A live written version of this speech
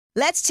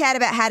Let's chat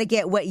about how to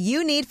get what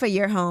you need for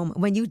your home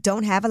when you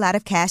don't have a lot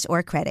of cash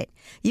or credit.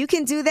 You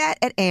can do that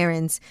at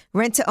Aaron's.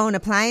 Rent-to-own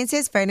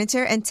appliances,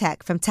 furniture, and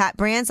tech from top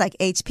brands like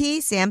HP,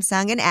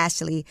 Samsung, and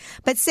Ashley.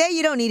 But say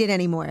you don't need it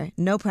anymore.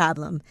 No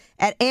problem.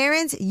 At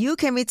Aaron's, you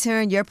can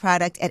return your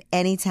product at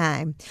any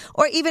time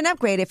or even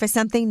upgrade it for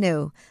something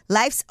new.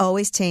 Life's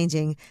always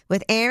changing.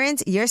 With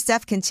Aaron's, your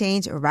stuff can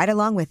change right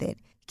along with it.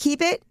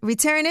 Keep it,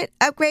 return it,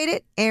 upgrade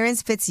it.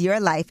 Aaron's fits your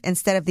life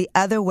instead of the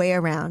other way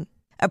around.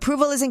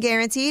 Approval isn't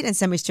guaranteed and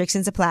some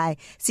restrictions apply.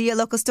 See your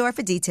local store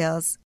for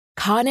details.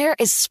 Conair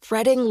is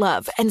spreading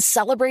love and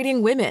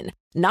celebrating women,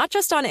 not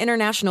just on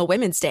International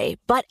Women's Day,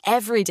 but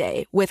every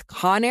day with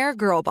Conair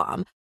Girl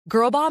Bomb.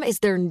 Girl Bomb is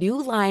their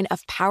new line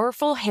of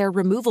powerful hair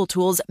removal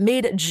tools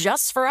made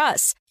just for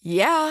us.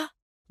 Yeah.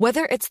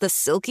 Whether it's the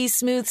silky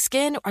smooth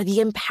skin or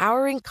the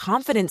empowering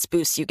confidence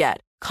boost you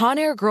get,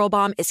 Conair Girl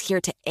Bomb is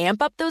here to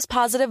amp up those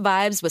positive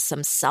vibes with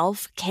some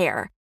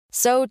self-care.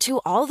 So to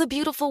all the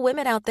beautiful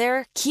women out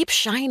there, keep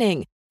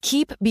shining,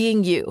 keep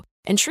being you,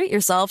 and treat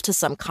yourself to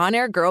some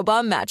Conair Girl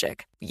Bomb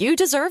magic. You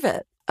deserve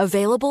it.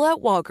 Available at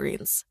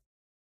Walgreens.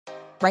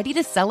 Ready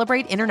to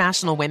celebrate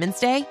International Women's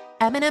Day?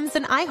 M&M's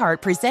and iHeart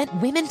present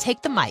Women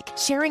Take the Mic,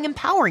 sharing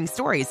empowering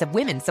stories of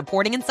women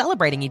supporting and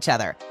celebrating each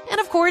other.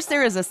 And of course,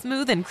 there is a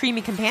smooth and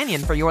creamy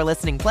companion for your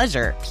listening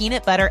pleasure,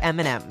 peanut butter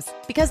M&M's.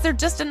 Because they're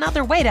just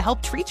another way to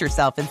help treat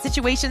yourself in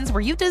situations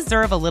where you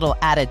deserve a little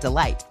added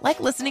delight,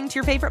 like listening to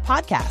your favorite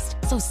podcast.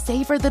 So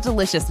savor the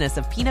deliciousness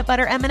of peanut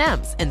butter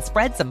M&M's and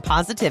spread some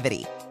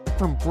positivity.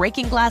 From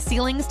breaking glass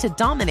ceilings to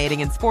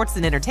dominating in sports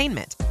and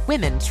entertainment,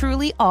 women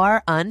truly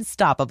are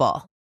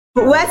unstoppable.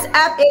 What's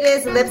up? It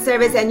is Lip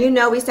Service, and you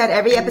know we start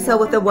every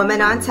episode with a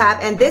woman on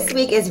top, and this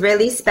week is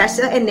really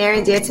special and near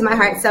and dear to my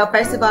heart. So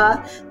first of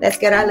all, let's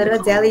get our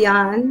little deli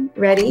on.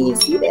 Ready? You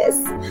see this?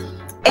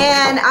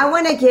 And I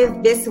want to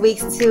give this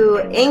week's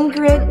to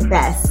Ingrid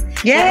Bess.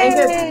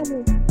 Yay!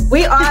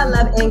 We all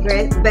love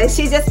Ingrid, but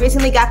she just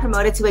recently got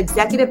promoted to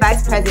Executive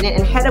Vice President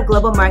and Head of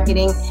Global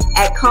Marketing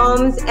at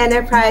Combs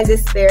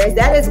Enterprises Spirits.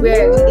 That is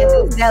where we get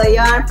this deli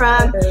on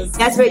from.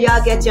 That's where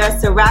y'all get your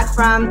Ciroc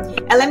from.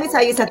 And let me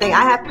tell you something.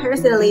 I have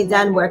personally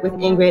done work with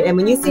Ingrid. And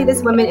when you see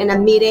this woman in a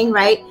meeting,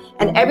 right?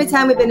 And every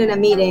time we've been in a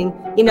meeting,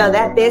 you know,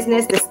 that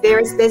business, the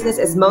spirits business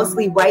is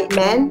mostly white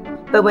men.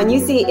 But when you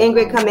see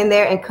Ingrid come in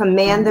there and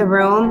command the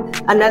room,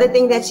 another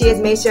thing that she has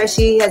made sure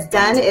she has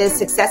done is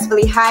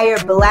successfully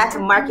hire Black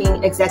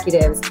marketing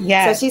executives.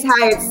 Yes. So she's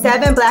hired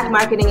 7 Black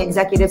marketing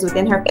executives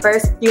within her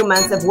first few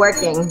months of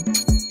working.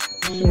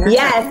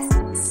 Yes.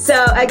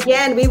 So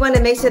again, we want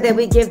to make sure that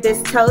we give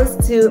this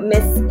toast to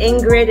Miss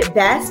Ingrid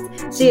Best.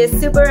 She is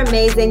super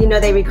amazing. You know,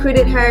 they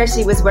recruited her.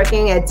 She was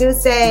working at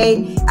Duce,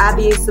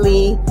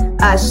 obviously.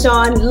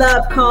 Sean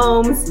loved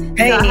Combs,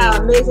 saw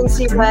how amazing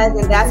she was,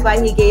 and that's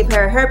why he gave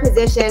her her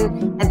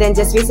position and then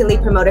just recently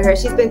promoted her.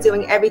 She's been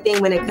doing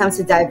everything when it comes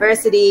to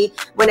diversity,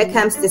 when it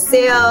comes to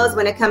sales,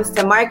 when it comes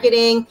to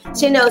marketing.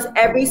 She knows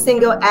every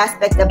single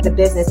aspect of the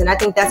business, and I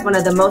think that's one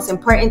of the most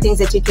important things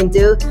that you can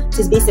do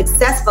to be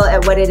successful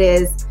at what it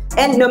is,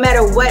 and no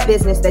matter what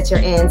business that you're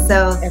in.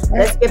 So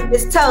let's give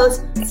this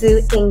toast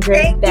to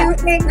Ingrid Best.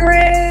 Thank you,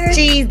 Ingrid.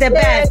 She's the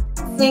best.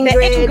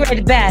 Ingrid. The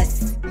Ingrid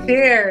Best.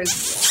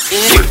 Cheers.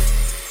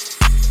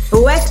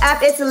 What's up?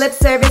 It's Lip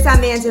Service.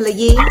 I'm Angela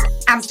Yee.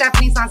 I'm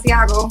Stephanie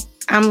Santiago.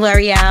 I'm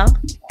L'Oreal.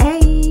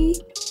 Hey.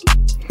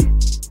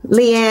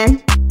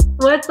 Leanne.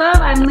 What's up?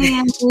 I'm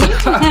Leanne.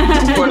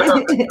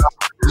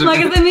 Look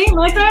at me.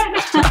 What's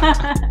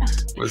that?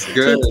 What's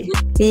good?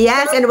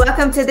 Yes, and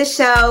welcome to the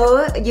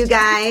show, you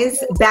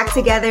guys. Back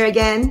together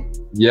again.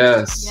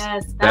 Yes.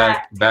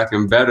 Back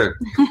and better.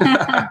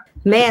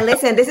 Man,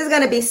 listen, this is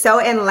going to be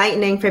so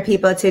enlightening for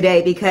people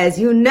today because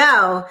you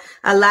know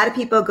a lot of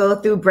people go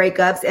through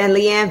breakups. And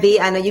Leanne V,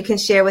 I know you can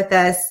share with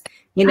us,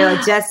 you know,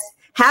 just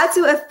how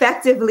to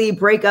effectively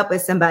break up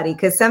with somebody.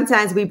 Because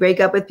sometimes we break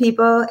up with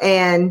people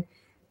and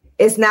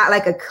it's not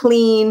like a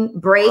clean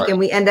break, right, and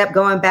we end up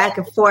going back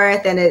and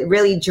forth and it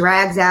really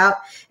drags out.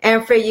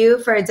 And for you,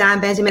 for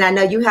Don Benjamin, I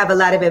know you have a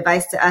lot of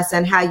advice to us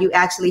on how you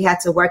actually had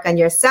to work on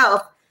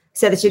yourself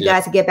so that you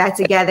guys could get back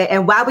together.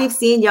 And while we've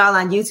seen y'all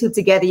on YouTube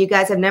together, you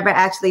guys have never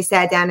actually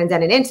sat down and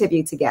done an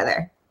interview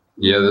together.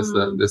 Yeah, this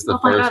the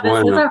first God,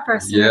 one. This is our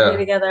first interview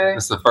together.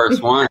 It's the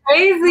first one.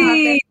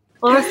 Crazy.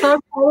 Well, we're so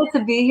excited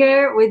to be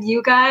here with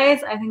you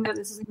guys. I think that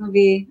this is going to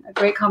be a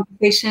great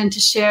conversation to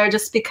share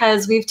just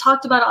because we've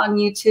talked about it on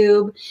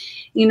YouTube,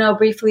 you know,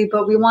 briefly,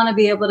 but we want to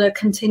be able to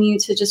continue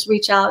to just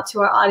reach out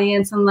to our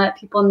audience and let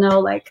people know,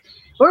 like,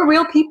 we're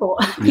real people.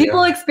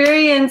 People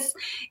experience,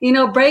 you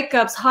know,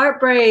 breakups,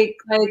 heartbreak,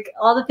 like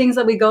all the things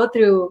that we go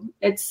through.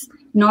 It's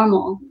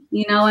normal,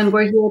 you know, and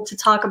we're here to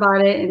talk about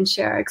it and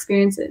share our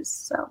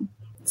experiences.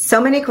 So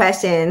many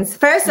questions.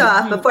 First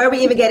off, before we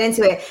even get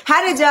into it,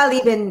 how did y'all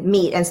even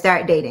meet and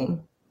start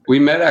dating? We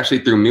met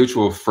actually through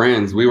mutual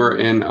friends. We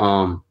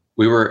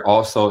were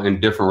also in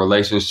different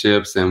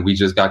relationships and we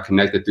just got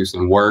connected through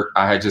some work.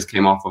 I had just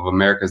came off of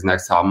America's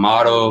Next Top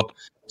Model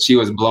she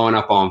was blowing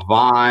up on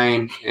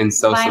Vine. And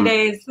so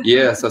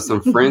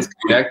some friends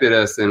connected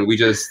us, and we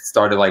just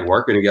started like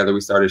working together.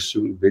 We started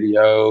shooting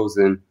videos,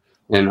 and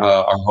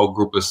our whole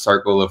group of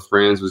circle of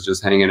friends was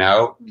just hanging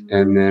out.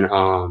 And then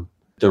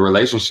the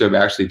relationship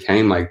actually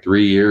came like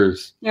 3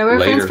 years. Yeah, we were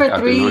friends for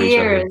 3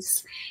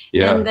 years.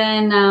 Yeah. And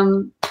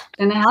then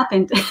it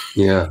happened.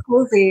 Yeah.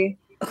 Crazy.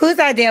 Whose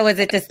idea was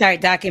it to start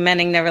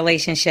documenting the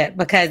relationship?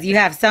 Because you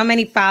have so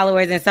many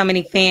followers and so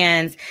many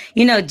fans,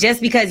 you know,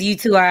 just because you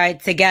two are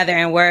together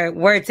and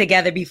were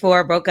together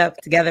before, broke up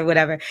together,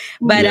 whatever.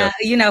 But,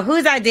 you know,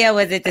 whose idea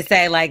was it to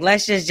say, like,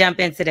 let's just jump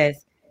into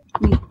this?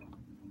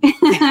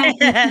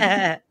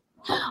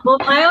 Well,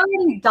 I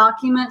already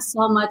document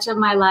so much of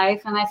my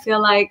life, and I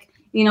feel like,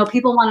 you know,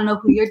 people want to know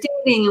who you're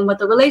dating and what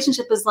the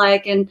relationship is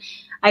like. And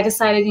I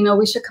decided, you know,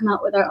 we should come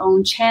out with our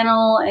own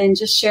channel and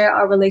just share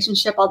our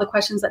relationship, all the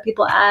questions that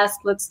people ask.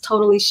 Let's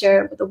totally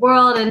share it with the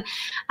world. And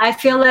I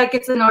feel like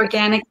it's an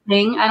organic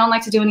thing. I don't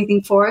like to do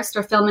anything forced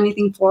or film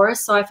anything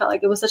forced. So I felt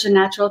like it was such a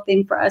natural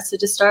thing for us to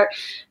just start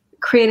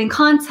creating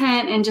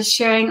content and just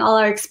sharing all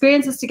our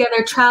experiences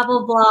together,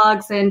 travel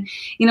vlogs and,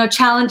 you know,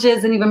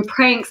 challenges and even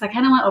pranks. I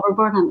kind of went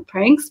overboard on the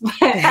pranks, but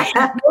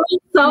it was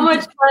so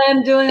much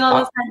fun doing all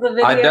those kinds of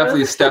videos. I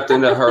definitely stepped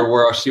into her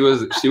world. She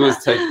was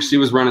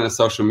running the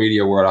social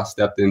media world. I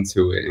stepped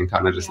into it and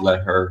kind of just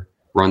let her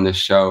run the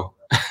show.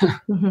 I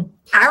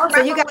remember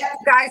when you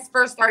guys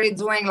first started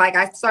doing, like,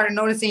 I started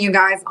noticing you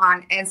guys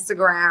on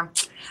Instagram.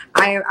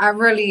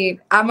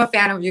 I'm a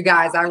fan of you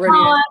guys. I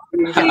really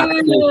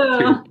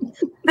am.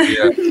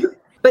 Yeah.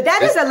 But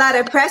that is a lot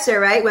of pressure,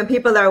 right? When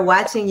people are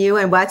watching you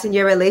and watching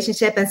your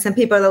relationship, and some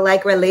people are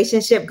like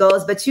relationship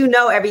goals, but you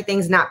know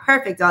everything's not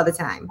perfect all the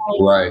time.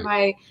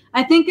 Right.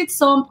 I think it's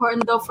so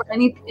important, though, for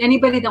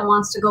anybody that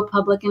wants to go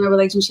public in a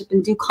relationship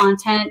and do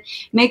content,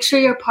 make sure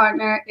your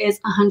partner is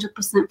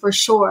 100% for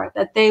sure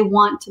that they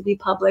want to be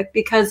public.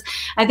 Because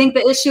I think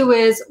the issue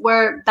is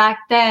where back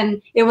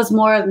then it was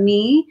more of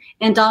me,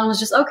 and Don was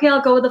just, okay,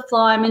 I'll go with the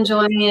flow. I'm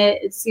enjoying it.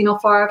 It's, you know,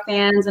 for our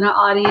fans and our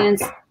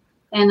audience.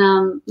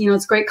 And, you know,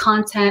 it's great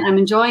content. I'm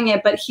enjoying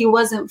it, but he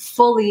wasn't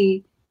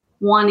fully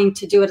wanting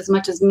to do it as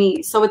much as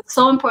me. So it's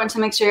so important to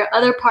make sure your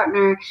other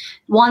partner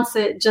wants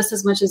it just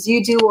as much as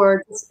you do,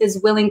 or is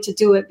willing to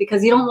do it,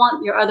 because you don't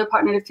want your other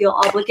partner to feel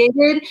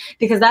obligated,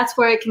 because that's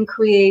where it can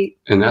create.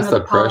 And that's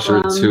the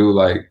pressure too.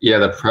 Like, yeah,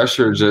 the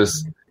pressure,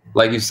 just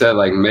like you said,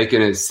 like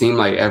making it seem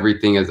like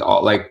everything is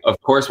all like,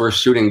 of course we're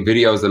shooting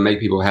videos that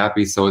make people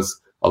happy. So it's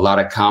a lot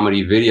of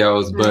comedy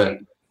videos, but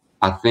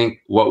I think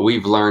what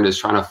we've learned is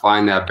trying to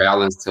find that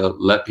balance to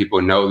let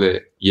people know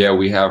that, yeah,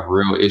 we have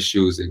real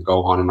issues that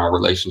go on in our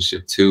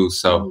relationship too.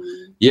 So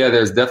yeah,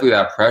 there's definitely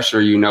that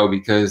pressure, you know,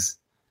 because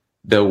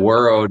the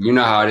world, you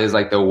know how it is,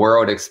 like the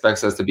world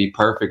expects us to be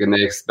perfect and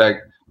they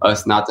expect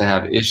us not to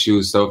have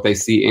issues. So if they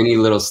see any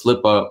little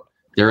slip up,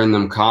 they're in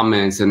them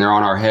comments and they're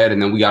on our head,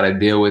 and then we got to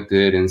deal with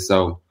it. And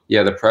so,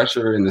 yeah, the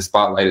pressure in the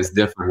spotlight is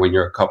different when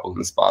you're a couple in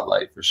the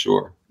spotlight, for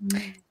sure.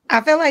 I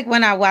feel like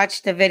when I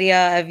watched the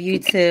video of you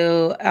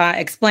two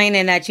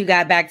explaining that you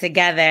got back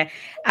together,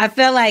 I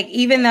feel like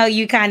even though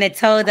you kind of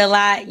told a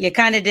lot, you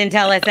kind of didn't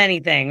tell us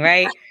anything,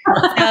 right?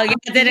 So you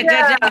did a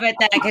good job at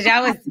that, because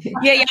y'all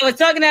was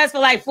talking to us for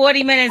like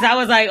 40 minutes. I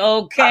was like,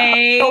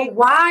 okay. So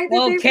why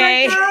did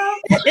they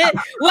break up?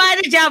 Why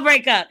did y'all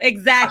break up?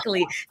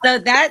 Exactly. So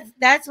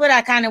that's what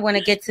I kind of want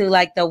to get to,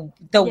 like the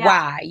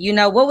why. You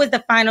know, what was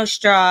the final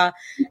straw,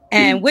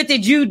 and what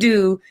did you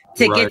do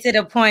to get to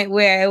the point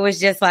where it was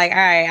just like, all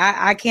right,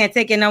 I can't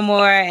take it no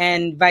more,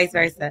 and vice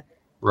versa.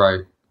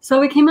 Right. So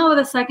we came out with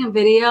a second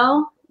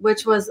video,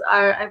 which was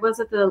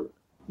the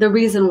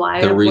reason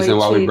why. The reason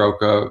why we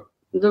broke up.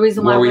 The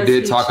reason why we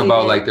did talk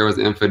about like there was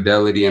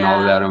infidelity and all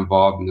of that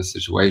involved in the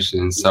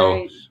situation.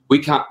 So we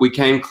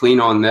came clean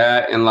on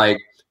that, and like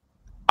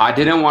I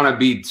didn't want to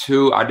be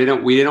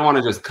we didn't want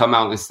to just come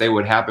out and say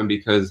what happened,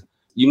 because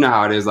you know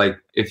how it is. Like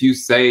if you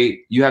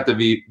say, you have to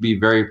be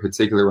very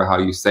particular with how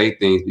you say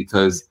things,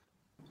 because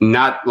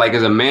not like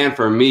as a man,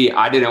 for me,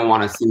 I didn't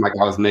want to seem like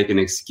I was making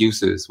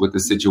excuses with the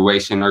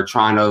situation or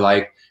trying to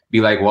like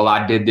be like, well,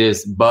 I did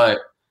this, but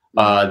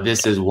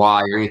this is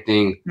why, or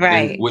anything.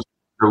 Right. Which is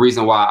the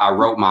reason why I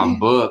wrote my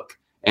book,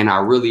 and I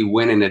really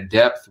went into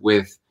depth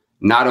with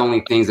not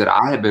only things that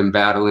I had been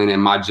battling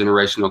and my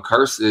generational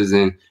curses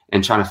and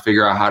trying to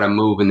figure out how to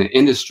move in the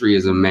industry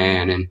as a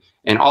man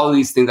and all of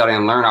these things that I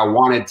didn't learn. I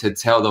wanted to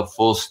tell the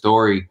full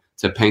story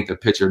to paint the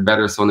picture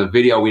better. So in the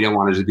video, we didn't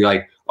want to just be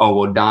like, oh,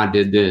 well, Don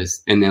did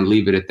this and then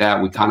leave it at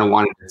that. We kind of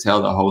wanted to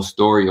tell the whole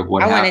story of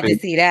what happened. I wanted to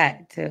see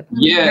that too.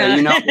 Yeah,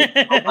 you know,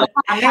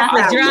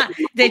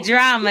 the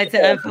drama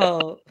to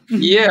unfold.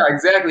 Yeah,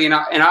 exactly. And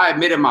I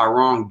admitted my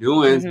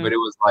wrongdoings, but it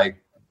was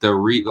like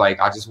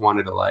I just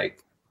wanted to like,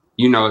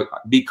 you know,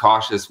 be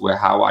cautious with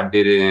how I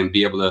did it and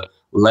be able to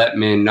let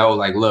men know,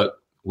 like, look,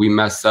 we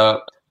messed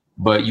up,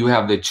 but you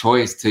have the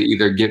choice to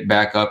either get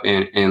back up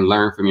and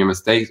learn from your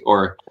mistakes,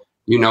 or,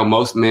 you know,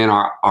 most men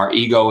our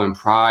ego and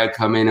pride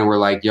come in and we're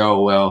like,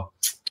 yo, well,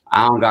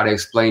 I don't got to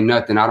explain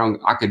nothing.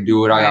 I could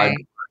do it. I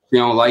she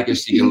don't like it,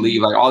 she can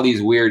leave. Like all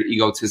these weird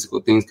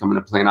egotistical things come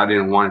into play, and I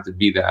didn't want it to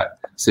be that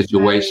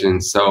situation.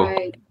 Right, so,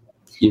 right.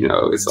 you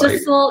know, it's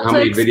Just like, how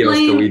many videos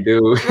can we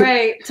do?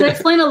 Right. To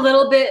explain a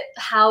little bit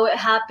how it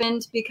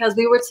happened, because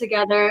we were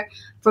together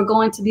for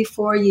going to be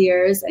 4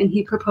 years, and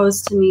he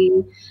proposed to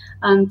me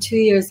 2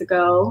 years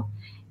ago.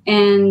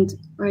 And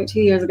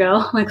 2 years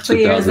ago, like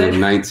 3 years ago.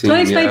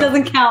 2020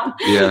 doesn't count.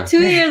 Yeah.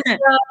 2 years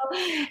ago.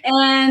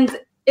 And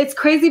it's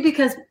crazy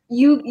because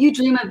you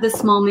dream of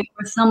this moment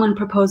where someone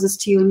proposes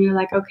to you and you're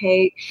like,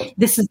 okay,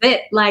 this is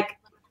it. Like,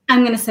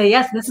 I'm going to say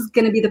yes. This is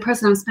going to be the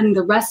person I'm spending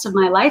the rest of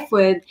my life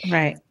with.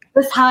 Right.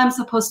 This is how I'm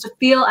supposed to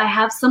feel. I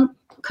have some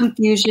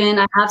confusion.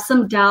 I have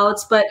some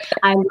doubts, but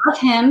I love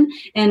him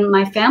and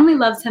my family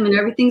loves him and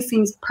everything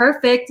seems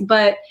perfect.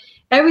 But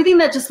everything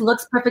that just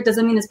looks perfect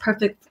doesn't mean it's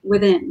perfect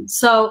within.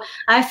 So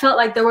I felt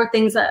like there were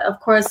things that, of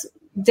course,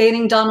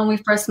 dating Don when we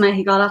first met,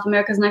 he got off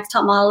America's Next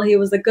Top Model. He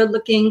was a good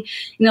looking,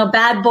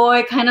 bad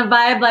boy kind of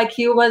vibe. Like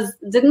he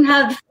didn't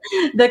have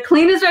the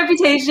cleanest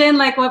reputation.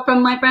 Like what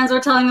from my friends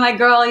were telling me, like,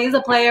 girl, he's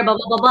a player, blah,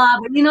 blah, blah, blah.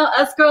 But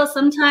us girls,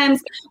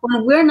 sometimes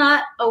when we're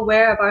not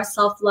aware of our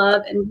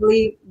self-love and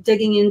really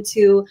digging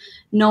into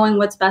knowing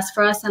what's best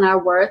for us and our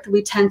worth,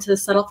 we tend to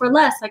settle for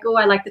less. Like, oh,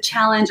 I like the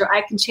challenge, or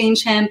I can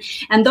change him.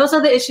 And those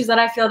are the issues that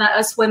I feel that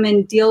us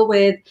women deal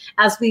with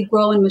as we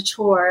grow and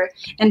mature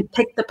and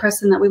pick the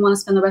person that we want to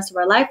spend the rest of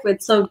our life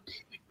with. So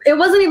it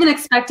wasn't even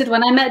expected.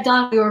 When I met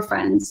Don, we were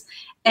friends,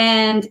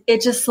 and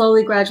it just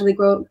slowly, gradually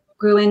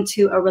grew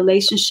into a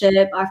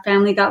relationship. Our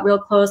family got real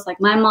close. Like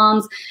my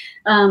mom's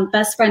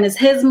best friend is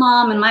his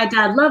mom, and my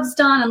dad loves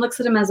Don and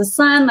looks at him as a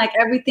son. Like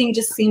everything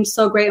just seems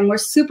so great, and we're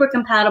super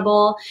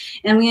compatible,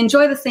 and we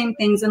enjoy the same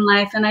things in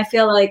life. And I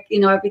feel like,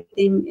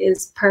 everything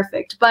is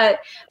perfect. But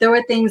there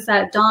were things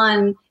that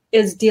Don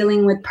is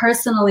dealing with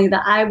personally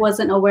that I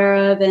wasn't aware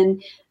of,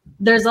 and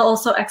there's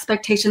also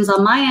expectations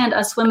on my end.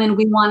 Us women,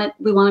 we want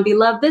to be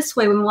loved this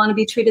way. We want to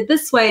be treated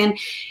this way. And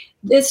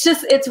it's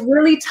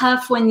really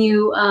tough when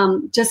you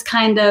just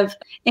kind of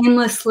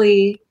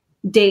aimlessly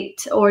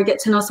date or get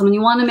to know someone.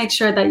 You want to make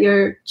sure that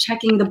you're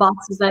checking the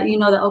boxes, that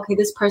that, okay,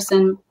 this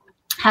person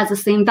has the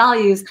same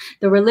values,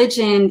 the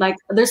religion, like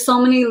there's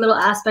so many little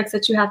aspects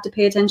that you have to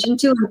pay attention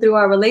to. And through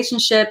our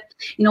relationship,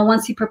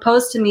 once he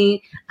proposed to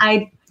me,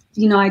 I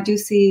do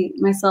see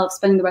myself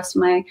spending the rest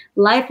of my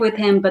life with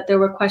him, but there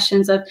were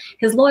questions of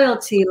his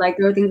loyalty. Like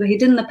there were things that he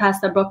did in the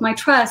past that broke my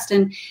trust.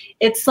 And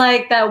it's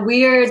like that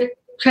weird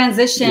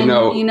transition,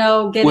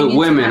 getting with into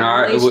women,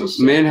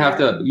 men have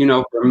yeah.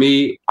 to, for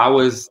me,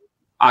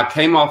 I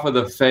came off of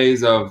the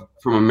phase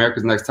from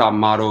America's Next Top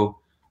Model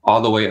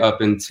all the way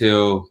up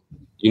until,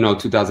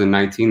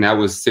 2019. That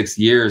was 6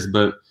 years,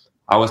 but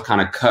I was kind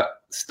of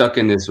stuck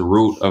in this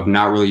route of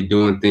not really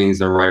doing things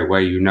the right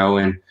way,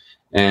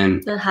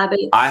 and the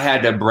habits. I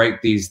had to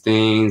break these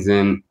things,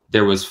 and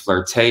there was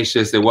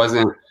flirtatious. It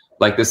wasn't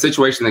like the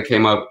situation that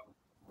came up.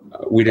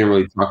 We didn't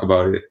really talk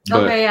about it.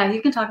 But, okay, yeah,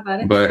 you can talk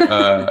about it.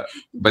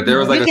 But there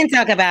was like you can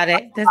talk about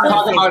it. I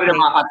talk about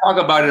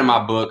it in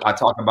my book. I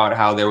talk about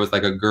how there was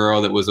like a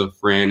girl that was a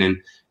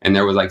friend, and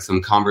there was like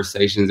some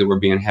conversations that were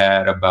being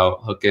had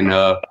about hooking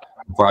up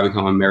before I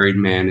become a married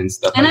man and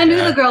stuff. And like I knew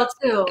that. the girl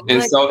too.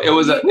 And so it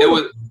was.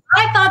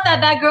 I thought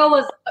that girl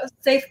was a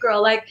safe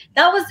girl. Like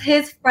that was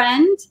his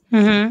friend.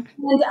 Mm-hmm.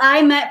 And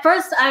I met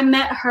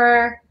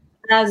her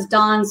as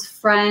Don's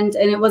friend,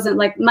 and it wasn't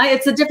like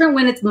it's a different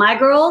when it's my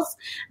girls,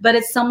 but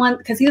it's someone,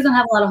 because he doesn't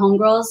have a lot of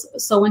homegirls.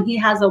 So when he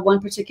has a one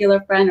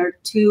particular friend or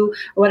two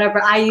or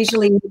whatever, I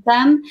usually meet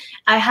them.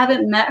 I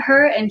haven't met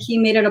her, and he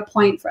made it a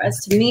point for us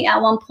to meet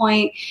at one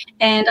point.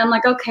 And I'm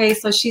like, okay,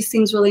 so she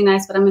seems really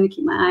nice, but I'm going to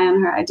keep my eye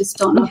on her. I just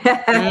don't know.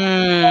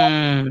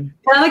 I'm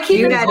going to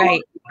keep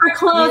her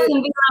close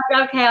and be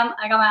like, okay,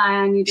 I got my eye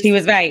on you. She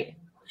was right.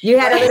 You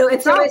had a little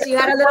intuition.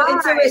 And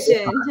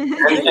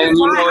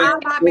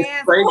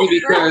it's crazy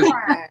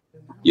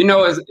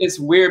because, it's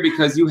weird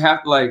because you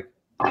have to, like,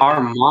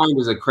 our mind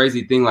is a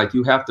crazy thing. Like,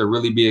 you have to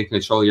really be in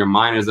control of your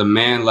mind. As a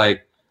man,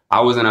 like,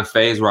 I was in a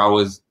phase where I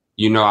was,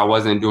 I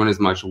wasn't doing as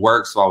much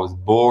work. So I was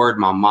bored.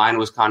 My mind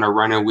was kind of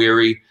running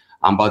weary.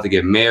 I'm about to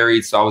get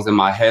married. So I was in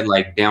my head,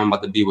 like, damn, I'm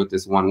about to be with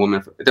this one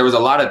woman. There was a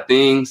lot of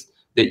things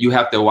that you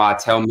have to, I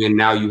tell men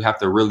now, you have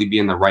to really be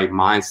in the right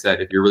mindset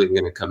if you're really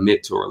going to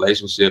commit to a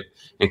relationship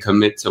and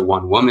commit to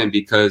one woman,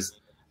 because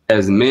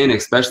as men,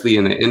 especially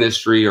in the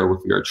industry, or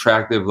if you're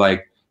attractive,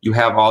 like you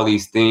have all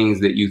these things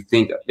that you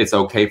think it's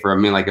okay for a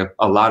man. Like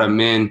a lot of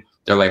men,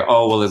 they're like,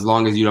 oh, well, as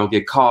long as you don't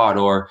get caught,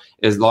 or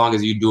as long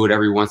as you do it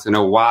every once in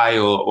a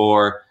while,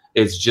 or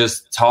it's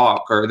just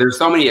talk, or there's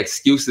so many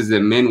excuses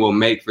that men will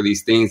make for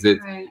these things that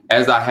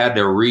as I had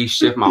to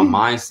reshift my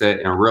mindset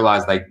and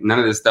realize like none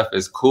of this stuff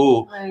is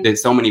cool, that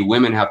so many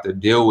women have to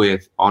deal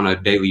with on a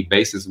daily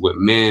basis with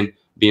men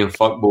being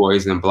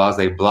fuckboys and blah,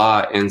 blah,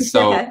 blah. And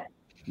so,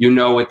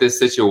 with this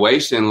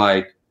situation,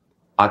 like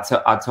I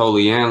told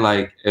Leanne,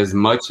 like as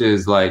much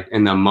as like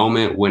in the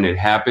moment when it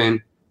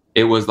happened,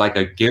 it was like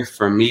a gift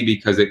for me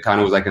because it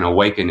kind of was like an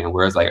awakening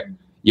where it's like,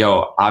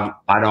 yo, I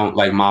don't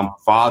like, my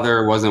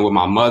father wasn't with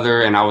my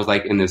mother. And I was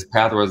like in this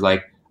path where it's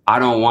like, I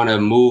don't want to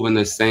move in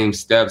the same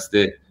steps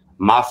that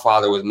my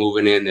father was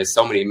moving in. There's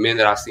so many men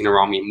that I've seen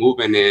around me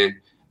moving in,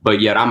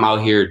 but yet I'm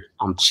out here,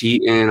 I'm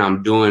cheating,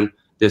 I'm doing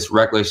this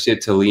reckless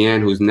shit to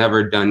Leanne, who's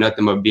never done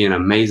nothing but be an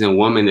amazing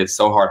woman that's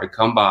so hard to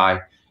come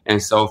by.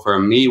 And so for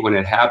me, when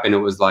it happened, it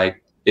was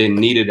like, it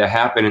needed to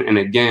happen. And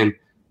again,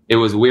 it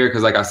was weird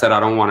because like I said,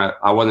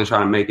 I wasn't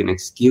trying to make an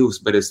excuse,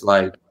 but it's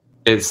like,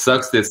 it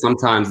sucks that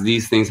sometimes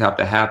these things have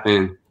to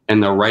happen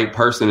and the right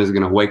person is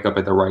going to wake up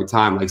at the right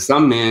time. Like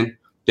some men,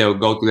 they'll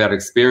go through that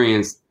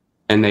experience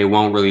and they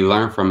won't really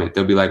learn from it.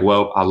 They'll be like,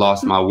 well, I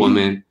lost my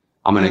woman.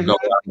 I'm going to go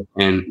out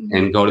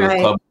and go to the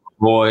club with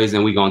boys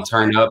and we're going to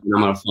turn up and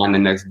I'm going to find the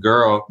next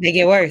girl. They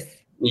get worse.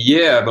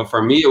 Yeah. But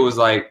for me, it was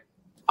like,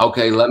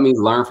 okay, let me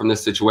learn from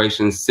this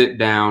situation, sit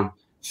down,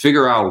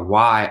 figure out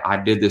why I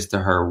did this to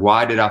her.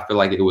 Why did I feel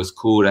like it was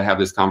cool to have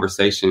this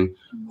conversation?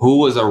 Who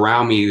was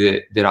around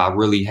me that I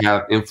really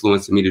have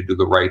influenced me to do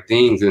the right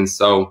things? And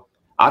so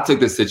I took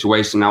this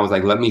situation. I was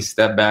like, let me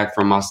step back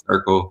from my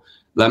circle.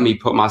 Let me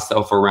put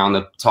myself around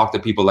to talk to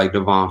people like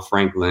Devon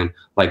Franklin,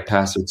 like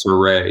Pastor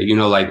Touré, you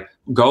know, like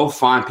go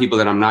find people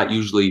that I'm not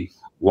usually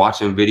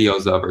watching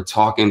videos of or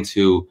talking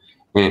to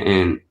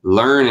and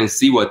learn and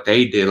see what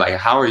they did. Like,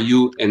 how are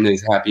you in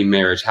this happy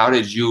marriage? How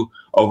did you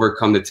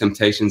overcome the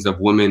temptations of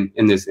women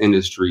in this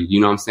industry?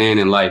 You know what I'm saying?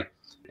 And like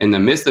in the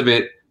midst of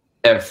it,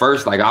 at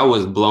first, like I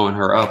was blowing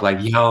her up, like,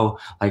 yo,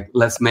 like,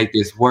 let's make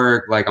this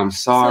work. Like, I'm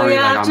sorry. So,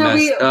 yeah, like, I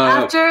messed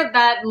up. After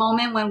that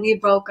moment when we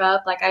broke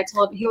up, like I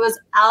told him, he was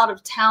out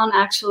of town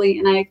actually,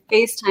 and I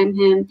FaceTimed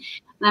him.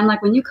 And I'm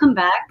like, when you come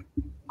back,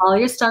 all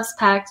your stuff's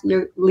packed,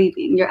 you're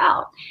leaving, you're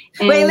out.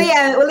 And wait,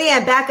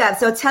 Leanne, back up.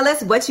 So tell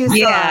us what you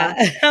saw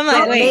I'm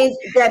like,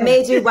 that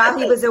made you, while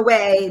he was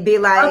away, be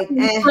like,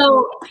 okay,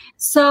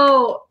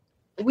 So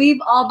we've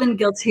all been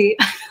guilty.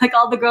 Like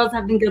all the girls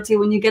have been guilty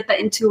when you get that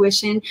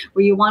intuition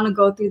where you want to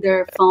go through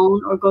their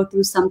phone or go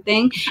through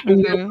something and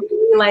you're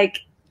really, like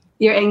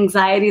your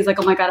anxiety is like,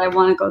 oh my God, I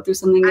want to go through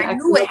something. I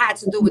knew it had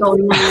to do with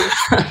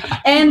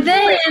and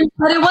then,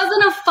 but it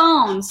wasn't a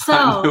phone.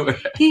 So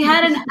he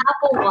had an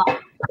Apple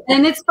Watch.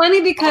 And it's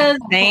funny because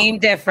same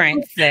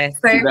difference. Same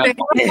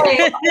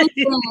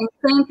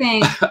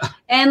thing.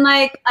 And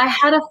like I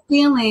had a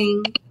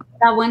feeling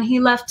that when he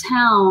left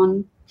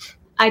town,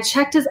 I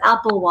checked his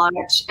Apple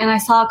Watch and I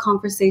saw a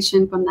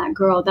conversation from that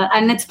girl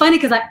and it's funny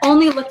because I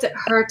only looked at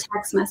her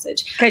text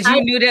message. Because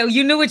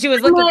you knew what you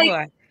was looking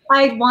for.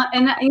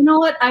 And you know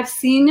what? I've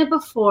seen it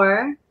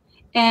before.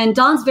 And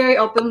Don's very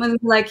open when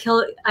like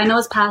I know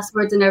his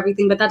passwords and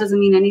everything, but that doesn't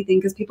mean anything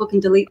because people can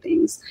delete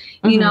things,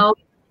 you know?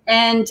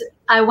 And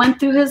I went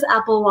through his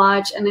Apple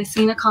Watch and I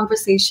seen a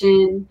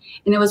conversation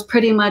and it was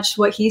pretty much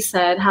what he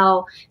said,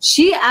 how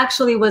she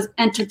actually was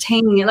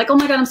entertaining it. Like, oh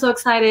my God, I'm so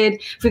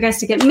excited for you guys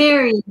to get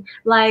married.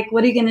 Like,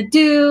 what are you going to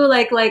do?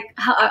 Like,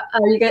 how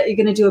are you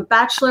going to do a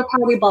bachelor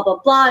party, blah, blah,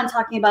 blah. And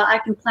talking about, I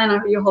can plan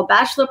on your whole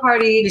bachelor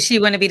party. Does she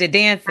want to be the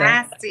dancer?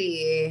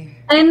 Nasty.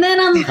 And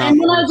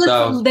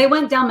then they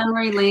went down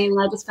memory lane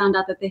and I just found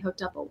out that they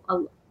hooked up a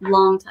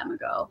long time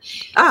ago.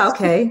 Oh,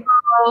 okay.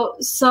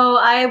 So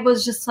I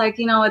was just like,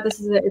 you know what, this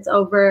is it. It's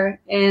over.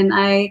 And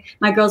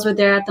my girls were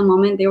there at the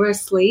moment. They were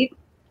asleep.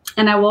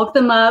 And I woke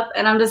them up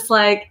and I'm just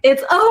like,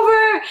 it's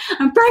over.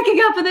 I'm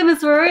breaking up with him.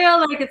 It's for real.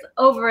 Like, it's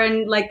over.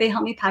 And like, they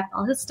helped me pack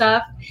all his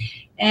stuff.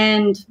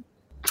 And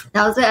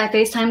that was it. I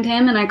FaceTimed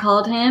him and I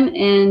called him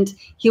and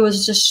he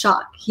was just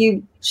shocked.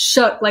 He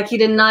shook. Like he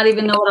did not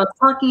even know what I was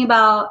talking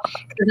about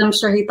because I'm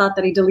sure he thought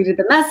that he deleted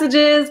the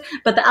messages.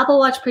 But the Apple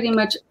Watch pretty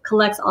much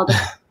collects all the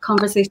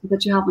conversations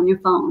that you have on your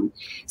phone.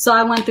 So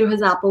I went through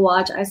his Apple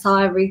Watch. I saw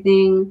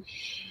everything.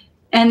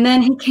 And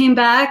then he came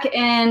back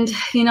and,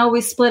 you know,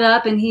 we split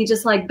up and he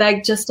just like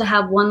begged just to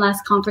have one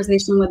last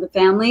conversation with the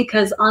family.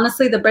 Cause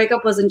honestly, the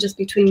breakup wasn't just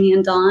between me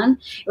and Don.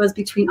 It was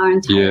between our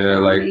entire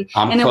family. Like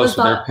I'm close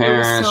to their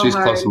parents. She's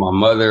close to my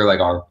mother.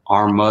 Like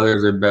our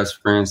mothers are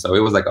best friends. So it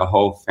was like a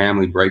whole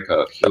family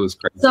breakup. It was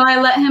crazy. So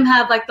I let him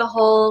have like the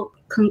whole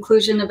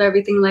conclusion of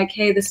everything. Like,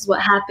 hey, this is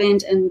what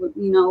happened. And,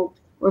 you know,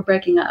 we're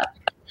breaking up.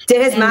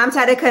 Did his mom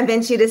try to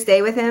convince you to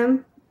stay with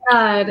him?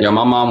 Yeah,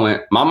 my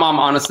mom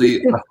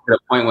honestly at a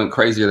point went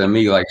crazier than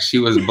me. Like she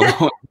was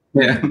blowing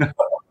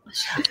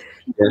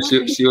she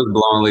was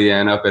blowing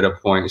Leanne up at a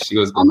point. She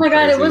was oh my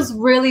God, it was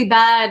really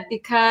bad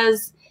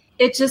because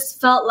it just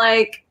felt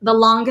like the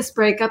longest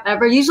breakup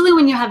ever. Usually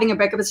when you're having a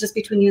breakup, it's just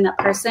between you and that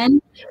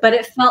person. But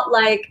it felt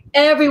like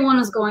everyone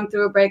was going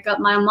through a breakup.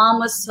 My mom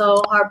was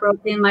so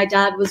heartbroken. My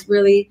dad was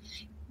really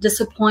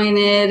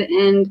disappointed.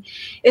 And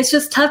it's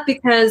just tough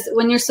because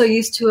when you're so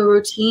used to a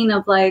routine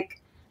of like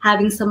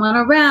having someone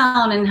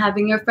around and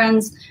having your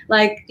friends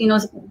like, you know,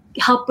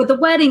 help with the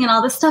wedding and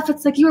all this stuff.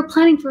 It's like you were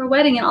planning for a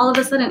wedding and all of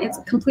a sudden it's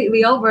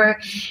completely over.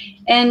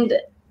 And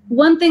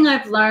one thing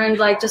I've learned,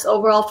 like just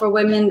overall for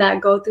women that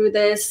go through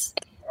this,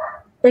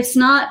 it's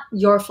not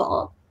your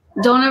fault.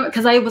 Don't ever,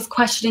 because I was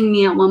questioning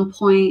me at one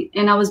point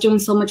and I was doing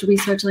so much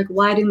research, like,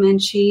 why do men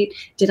cheat?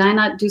 Did I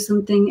not do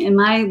something? Am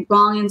I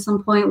wrong in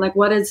some point? Like,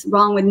 what is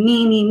wrong with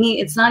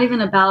me? It's not even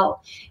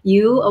about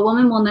you. A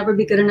woman will never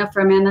be good enough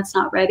for a man that's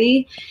not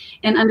ready.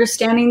 And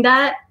understanding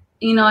that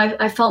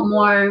I felt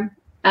more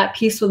at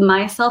peace with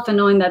myself and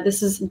knowing that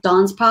this is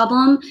Don's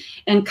problem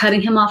and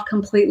cutting him off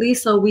completely.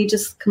 So we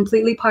just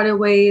completely parted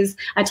ways.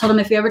 I told him,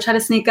 if you ever try to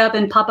sneak up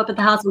and pop up at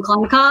the house and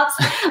call the cops,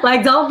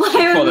 like, don't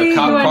play with me. You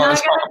are not going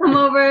to come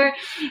over.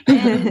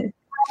 And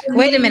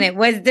wait a minute.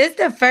 Was this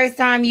the first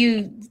time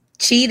you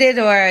cheated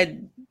or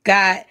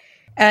got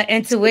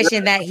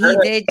intuition that he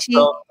did cheat?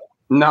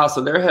 No, so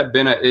there had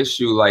been an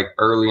issue like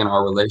early in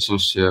our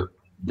relationship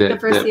that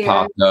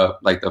popped up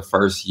like the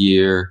first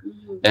year.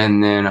 Mm-hmm.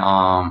 And then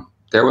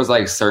there was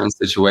like certain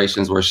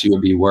situations where she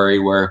would be worried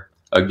where,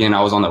 again,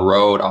 I was on the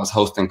road, I was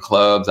hosting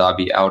clubs, I'd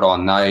be out all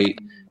night.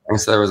 And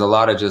so there was a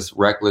lot of just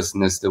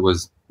recklessness that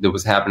was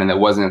happening that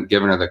wasn't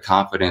giving her the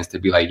confidence to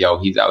be like, yo,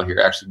 he's out here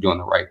actually doing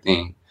the right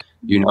thing.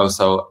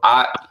 So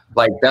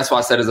that's why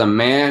I said as a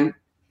man,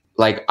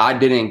 like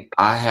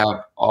I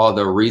have all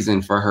the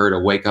reason for her to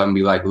wake up and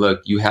be like,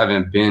 look, you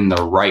haven't been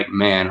the right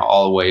man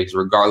always,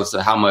 regardless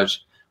of how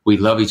much we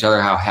love each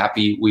other, how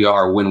happy we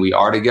are when we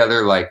are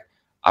together. Like,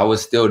 I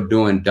was still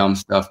doing dumb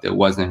stuff that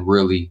wasn't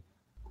really,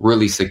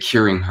 really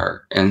securing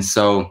her. And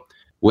so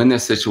when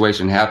this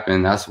situation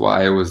happened, that's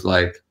why it was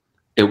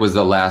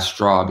the last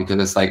straw, because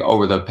it's like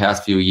over the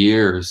past few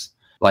years,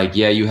 like,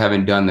 yeah, you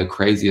haven't done the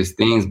craziest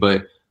things,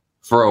 but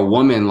for a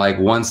woman, like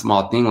one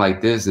small thing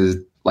like this is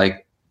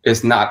like,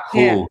 it's not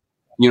cool. Yeah.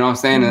 You know what I'm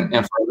saying? Mm-hmm.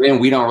 And for men,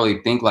 we don't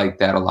really think like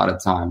that a lot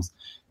of times.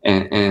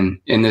 And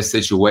in this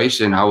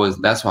situation,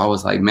 that's why I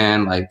was like,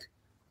 man, like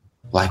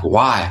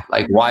why?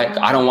 Like, why?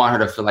 I don't want her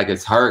to feel like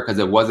it's her, because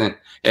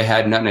it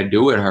had nothing to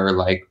do with her.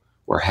 Like,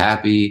 we're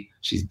happy.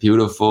 She's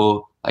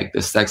beautiful. Like,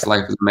 the sex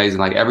life is amazing.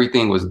 Like,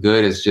 everything was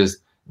good. It's just,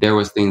 there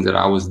was things that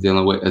I was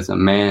dealing with as a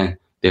man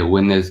that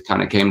when this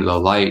kind of came to the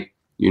light,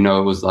 it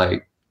was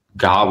like,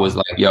 God was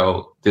like,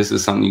 yo, this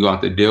is something you're going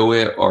to have to deal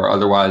with, or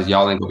otherwise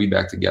y'all ain't going to be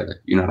back together.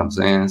 You know what I'm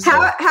saying? So,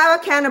 how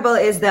accountable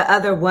is the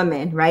other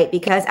woman, right?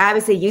 Because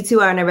obviously you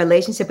two are in a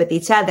relationship with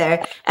each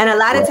other. And a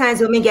lot of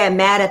times women get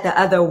mad at the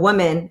other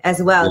woman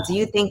as well. Yeah. Do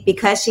you think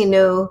because she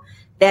knew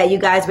that you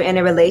guys were in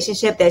a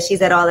relationship that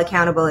she's at all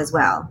accountable as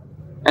well?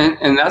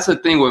 And that's the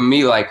thing with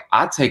me, like,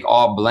 I take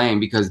all blame,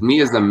 because me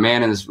as the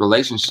man in this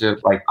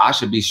relationship, like, I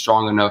should be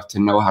strong enough to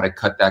know how to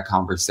cut that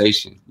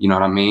conversation. You know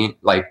what I mean?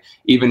 Like,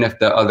 even if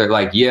the other,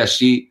 like, yeah,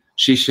 she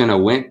shouldn't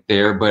have went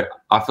there, but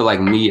I feel like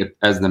me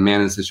as the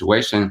man in the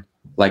situation,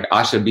 like,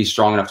 I should be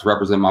strong enough to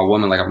represent my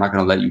woman. Like, I'm not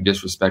going to let you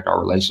disrespect our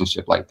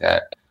relationship like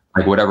that,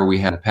 like whatever we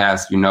had in the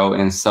past,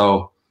 And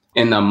so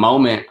in the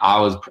moment,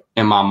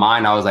 in my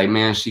mind, I was like,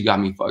 man, she got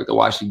me fucked up.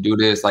 Why she do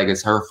this? Like,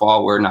 it's her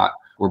fault.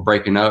 We're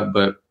breaking up.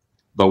 But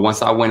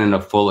once I went into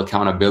full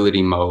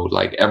accountability mode,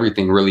 like,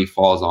 everything really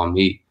falls on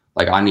me.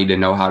 Like, I need to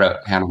know how to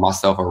handle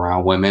myself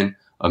around women.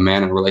 A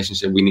man in a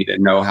relationship, we need to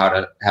know how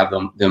to have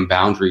them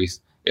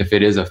boundaries. If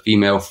it is a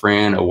female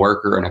friend, a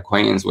worker, an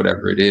acquaintance,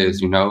 whatever it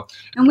is,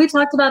 And we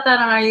talked about that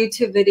on our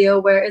YouTube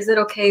video, where is it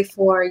okay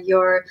for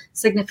your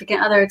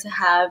significant other to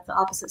have the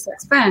opposite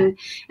sex friend?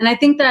 And I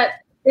think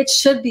that it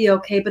should be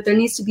okay, but there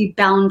needs to be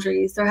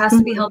boundaries. There has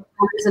to be healthy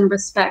boundaries and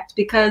respect,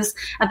 because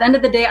at the end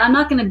of the day, I'm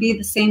not going to be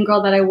the same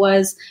girl that I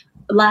was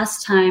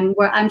last time,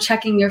 where I'm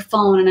checking your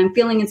phone and I'm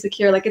feeling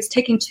insecure. Like, it's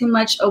taking too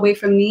much away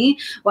from me,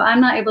 where I'm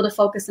not able to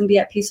focus and be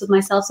at peace with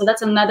myself. So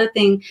that's another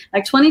thing.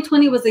 Like,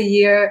 2020 was a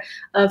year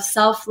of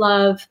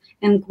self-love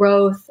and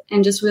growth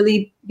and just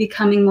really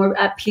becoming more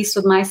at peace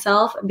with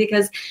myself,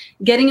 because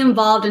getting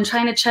involved and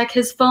trying to check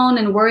his phone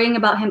and worrying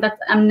about him,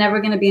 I'm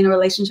never going to be in a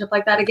relationship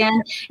like that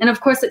again. And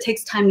of course it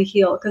takes time to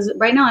heal, because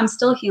right now I'm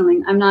still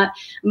healing. I'm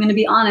going to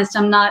be honest,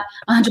 I'm not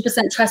 100%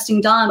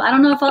 trusting Don. I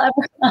don't know if I'll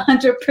ever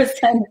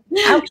 100%.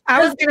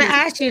 I was going to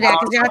ask you that,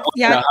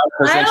 because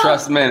 100%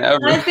 trust men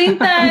ever. I think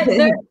that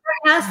there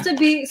has to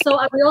be, so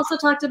we also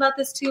talked about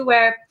this too,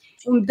 where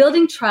when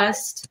building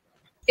trust,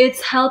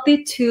 it's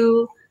healthy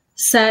to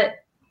set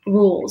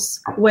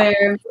rules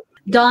where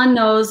Don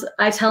knows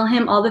I tell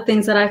him all the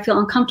things that I feel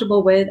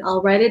uncomfortable with.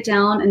 I'll write it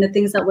down, and the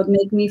things that would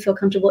make me feel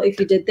comfortable if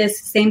you did this,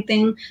 same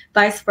thing,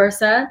 vice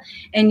versa.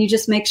 And you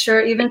just make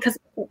sure, even because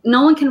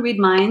no one can read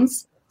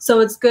minds. So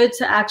it's good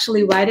to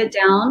actually write it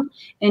down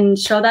and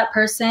show that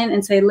person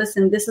and say,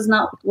 listen, this is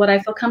not what I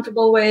feel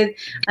comfortable with.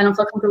 I don't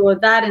feel comfortable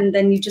with that. And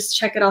then you just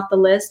check it off the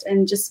list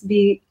and just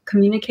be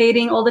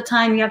communicating all the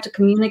time. You have to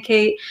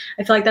communicate.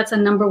 I feel like that's a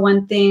number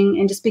one thing,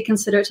 and just be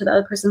considerate to the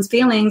other person's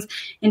feelings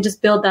and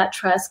just build that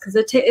trust. Because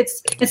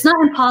it's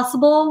not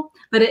impossible,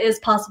 but it is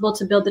possible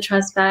to build the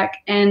trust back.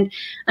 And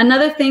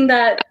another thing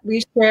that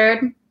we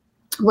shared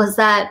was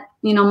that,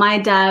 my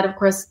dad, of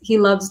course, he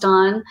loves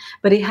Don,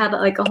 but he had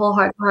like a whole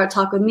heart-to-heart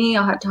talk with me,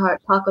 a heart-to-heart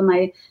talk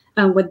with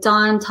with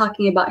Don,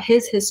 talking about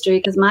his history.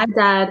 Because my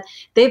dad,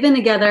 they've been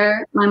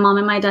together. My mom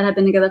and my dad have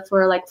been together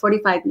for like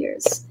 45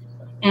 years.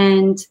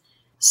 And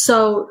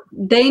so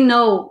they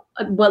know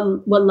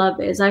what love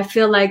is. I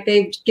feel like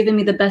they've given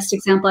me the best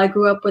example. I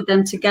grew up with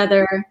them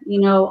together,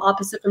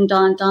 opposite from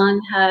Don. Don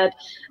had,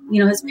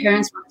 his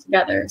parents were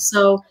together.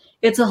 So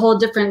it's a whole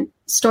different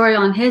story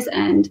on his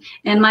end.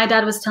 And my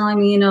dad was telling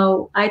me,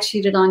 I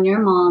cheated on your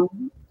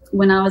mom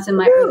when I was in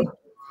my early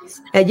 20s.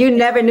 And you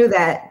never knew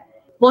that?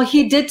 Well,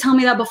 he did tell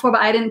me that before,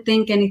 but I didn't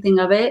think anything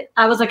of it.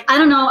 I was like, I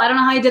don't know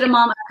how you did it,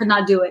 Mom. I could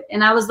not do it.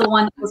 And I was the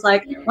one that was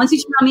like, once you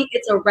cheat on me,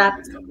 it's a wrap.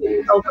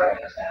 It's over.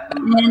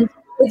 And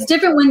it's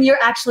different when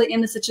you're actually in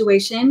the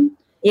situation.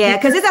 Yeah,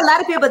 because there's a lot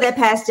of people that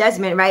pass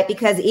judgment, right?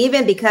 Because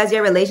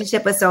your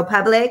relationship was so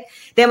public,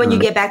 then when you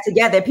get back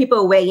together,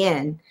 people weigh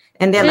in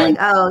and they're like,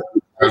 oh.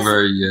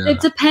 It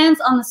depends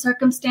on the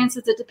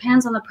circumstances. It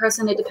depends on the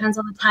person. It depends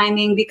on the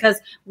timing, because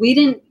we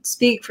didn't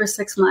speak for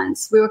 6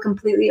 months. We were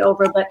completely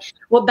over. But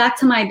back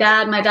to my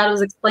dad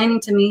was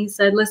explaining to me, he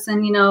said,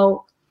 listen,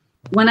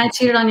 when I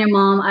cheated on your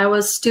mom, I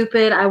was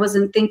stupid. I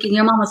wasn't thinking.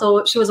 Your mom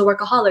she was a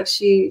workaholic.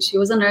 She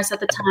was a nurse at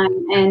the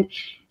time, and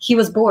he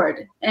was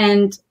bored.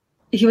 And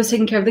he was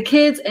taking care of the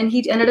kids, and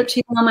he ended up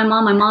cheating on my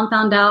mom. My mom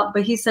found out,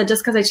 but he said,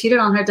 just because I cheated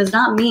on her does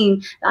not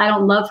mean that I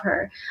don't love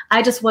her.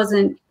 I just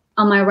wasn't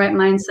on my right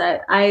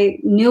mindset. I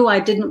knew I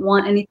didn't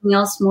want anything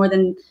else more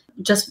than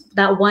just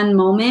that one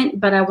moment,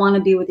 but I want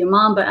to be with your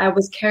mom, but I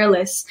was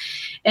careless.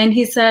 And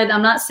he said,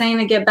 I'm not saying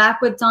to get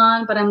back with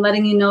Dawn, but I'm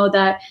letting you know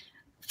that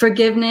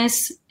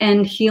forgiveness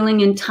and healing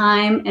in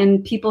time,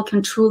 and people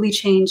can truly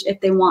change if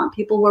they want.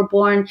 People were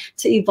born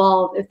to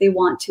evolve if they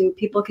want to.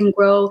 People can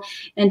grow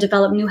and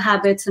develop new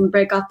habits and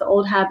break off the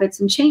old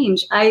habits and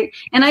change. I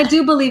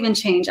do believe in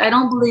change. I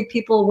don't believe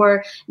people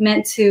were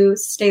meant to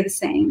stay the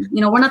same.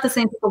 We're not the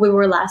same people we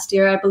were last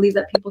year. I believe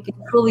that people can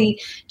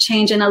truly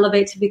change and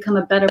elevate to become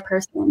a better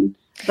person.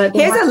 But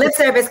here's a lip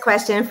service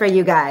question for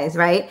you guys,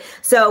 right?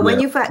 So when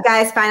you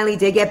guys finally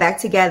did get back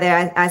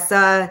together, I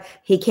saw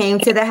he came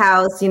to the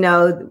house,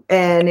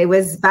 and it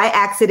was by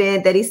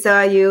accident that he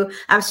saw you.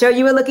 I'm sure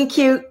you were looking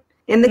cute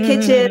in the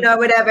kitchen or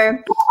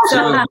whatever.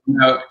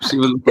 She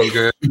was looking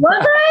good.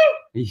 Was I?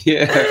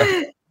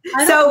 Yeah.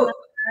 So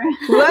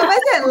what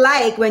was it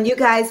like when you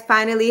guys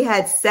finally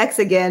had sex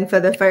again for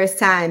the first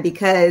time?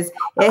 Because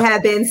it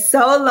had been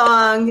so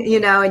long,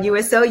 and you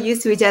were so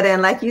used to each other.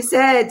 And like you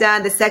said,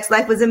 Dawn, the sex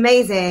life was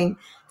amazing.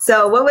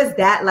 So what was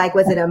that like?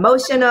 Was it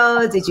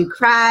emotional? Did you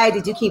cry?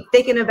 Did you keep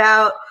thinking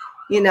about,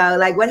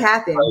 what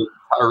happened?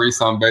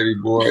 Tyrese on Baby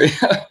Boy.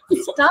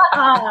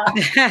 Stop.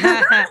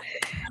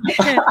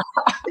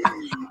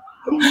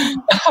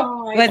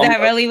 Was that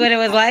really what it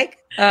was like?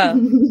 Oh.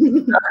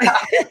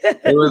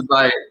 It was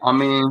like,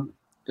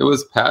 it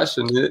was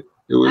passionate.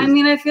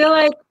 I feel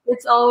like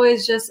it's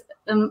always just,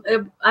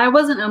 I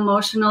wasn't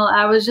emotional.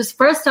 I was just,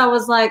 first I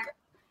was like,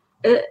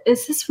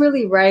 is this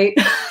really right?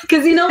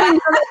 Because when you're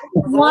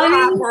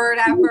wanting word,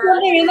 and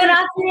then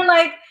after you're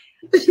like,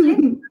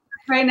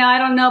 right now, I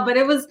don't know. But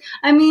it was,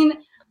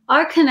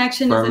 our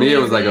connection for is me, amazing.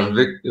 it was like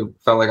it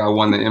felt like I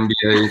won the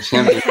NBA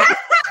championship.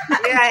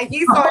 Yeah,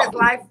 he saw his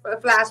life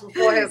flash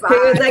before his eyes. He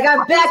was like,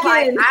 I'm back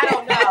in. I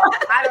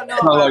don't know.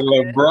 Like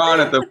LeBron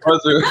at the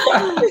buzzer.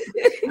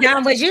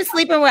 Dawn, was you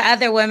sleeping with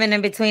other women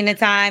in between the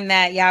time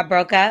that y'all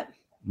broke up?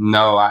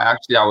 No, I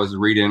was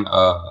reading,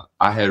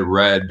 I had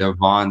read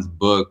Devon's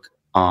book,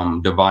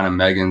 Devon and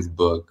Megan's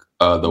book,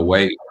 The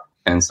Wait.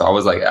 And so I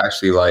was like,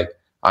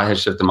 I had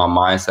shifted my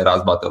mindset. I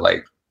was about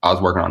to I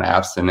was working on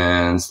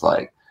abstinence.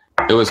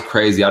 It was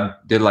crazy. I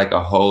did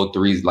a whole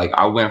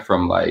I went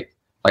from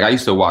I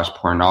used to watch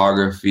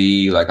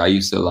pornography. I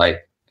used to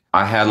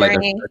I had a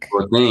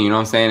sexual thing, you know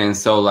what I'm saying? And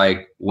so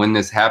when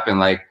this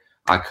happened,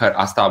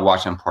 I stopped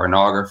watching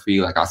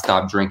pornography. I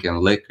stopped drinking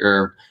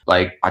liquor.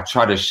 I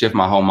tried to shift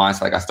my whole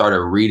mindset. I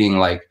started reading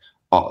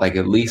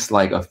at least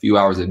a few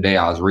hours a day.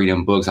 I was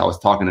reading books. I was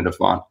talking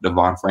to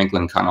Devon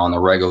Franklin kind of on the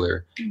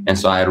regular. Mm-hmm. And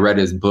so I had read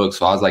his book.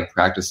 So I was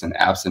practicing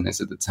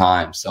abstinence at the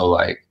time. So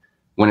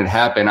when it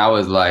happened, I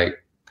was like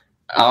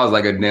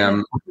a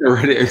damn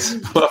ready to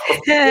explode.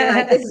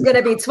 This is going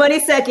to be 20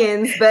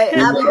 seconds, but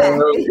I'll be back.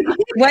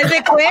 Was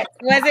it quick?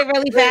 Was it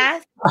really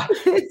fast?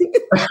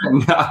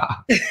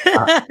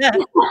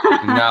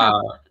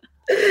 Nah.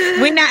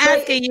 We're not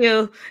asking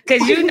you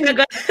because you're not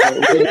going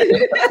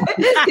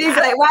He's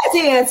like, why is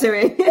he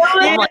answering?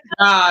 Oh my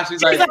gosh.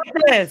 She's like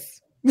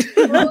this. It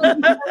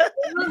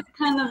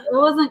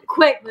wasn't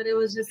quick, but it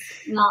was just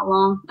not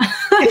long.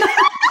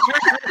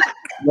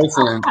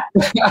 Listen.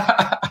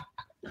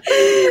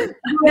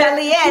 Yeah,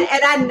 Leanne,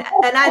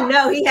 and I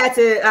know he had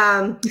to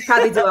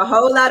probably do a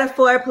whole lot of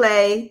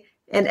foreplay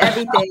and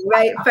everything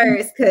right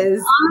first,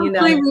 because we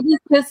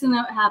just kissed and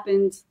it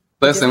happened.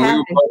 Listen,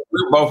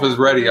 we both was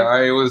ready. All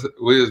right, we was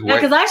waiting.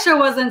 Because I sure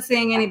wasn't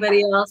seeing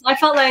anybody else. I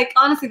felt like,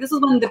 honestly, this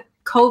was when the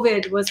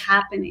COVID was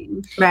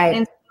happening, right?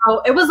 And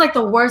so it was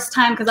the worst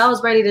time because I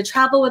was ready to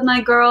travel with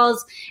my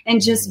girls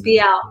and just be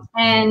out.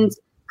 And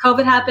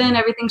COVID happened,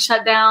 everything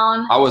shut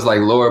down. I was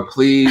like, Lord,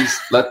 please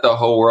let the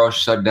whole world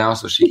shut down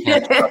so she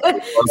can't.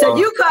 So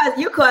you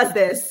caused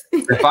this.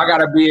 If I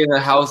gotta be in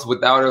the house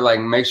without her,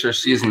 make sure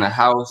she's in the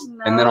house,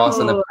 and then all of a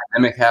sudden the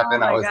pandemic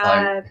happened. I was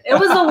God. It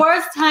was the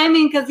worst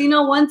timing because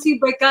once you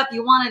break up,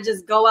 you want to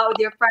just go out with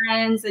your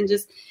friends and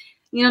just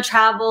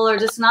travel or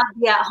just not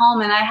be at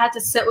home. And I had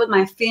to sit with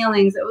my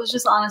feelings. It was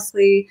just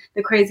honestly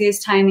the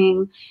craziest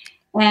timing.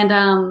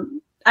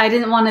 And I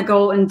didn't want to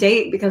go and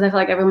date because I felt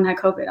like everyone had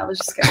COVID. I was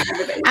just scared of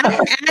everybody. I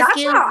didn't ask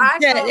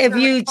you if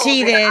you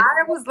cheated.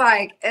 I was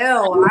like, ew,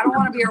 I don't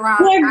want to be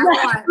around. I don't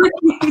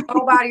want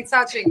nobody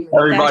touching me.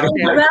 Everybody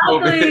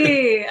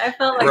exactly. I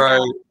felt like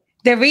right.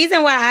 The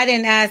reason why I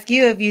didn't ask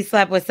you if you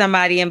slept with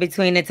somebody in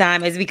between the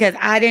time is because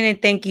I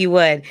didn't think you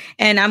would.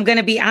 And I'm going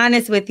to be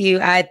honest with you.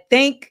 I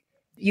think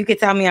you could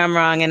tell me I'm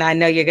wrong, and I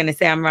know you're going to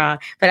say I'm wrong,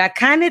 but I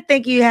kind of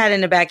think you had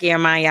in the back of your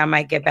mind, y'all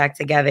might get back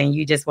together and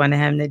you just wanted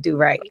him to do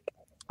right.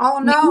 Oh,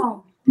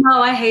 no.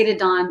 No, I hated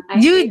Don.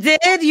 You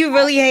did? You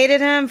really hated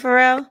him, for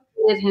real?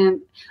 Hated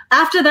him.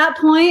 After that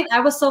point,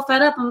 I was so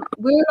fed up.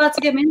 We were about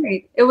to get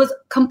married. It was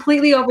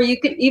completely over. You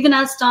could even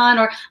ask Don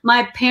or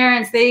my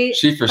parents.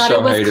 She for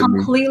sure hated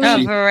completely.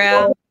 Oh, for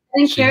real? I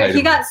didn't care.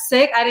 He got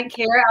sick. I didn't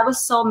care. I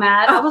was so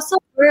mad. I was so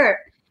hurt.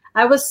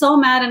 I was so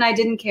mad, and I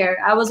didn't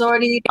care. I was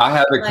already. I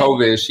had the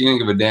COVID. She didn't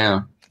give a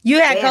damn. You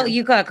had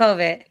you caught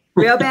COVID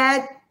real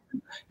bad.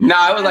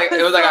 No, it was like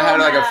I had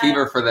like a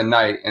fever for the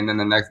night, and then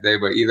the next day.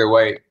 But either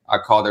way, I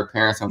called their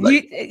parents. And was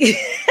like,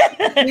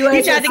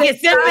 you tried to get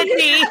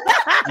sympathy.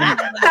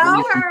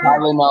 Tell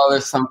her.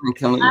 There's something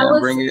killing me.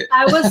 Bring it.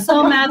 I was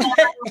so mad.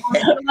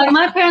 Like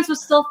my parents were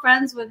still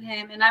friends with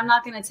him, and I'm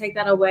not going to take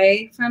that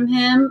away from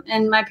him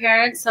and my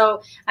parents.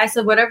 So I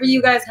said, whatever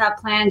you guys have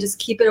planned, just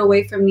keep it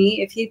away from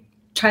me. If he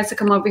tries to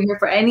come over here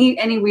for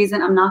any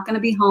reason, I'm not going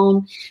to be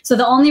home. So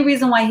the only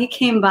reason why he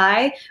came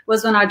by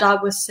was when our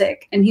dog was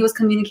sick, and he was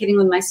communicating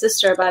with my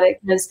sister about it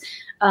because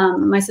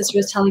my sister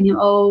was telling him,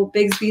 oh,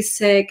 Bigsby's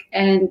sick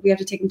and we have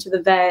to take him to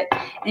the vet.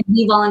 And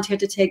he volunteered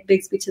to take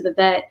Bigsby to the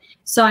vet.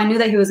 So I knew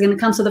that he was going to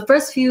come. So the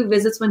first few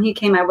visits when he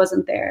came, I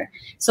wasn't there.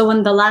 So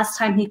when the last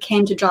time he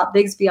came to drop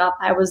Bigsby off,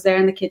 I was there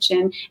in the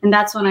kitchen, and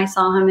that's when I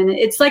saw him. And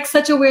it's like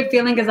such a weird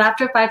feeling because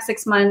after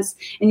 5-6 months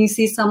and you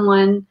see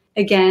someone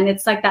again,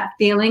 it's like that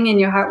feeling in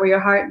your heart where your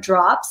heart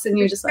drops and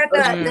you're just like,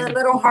 the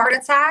little heart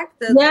attack.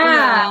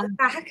 Yeah.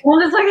 I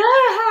was like,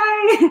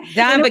 hi.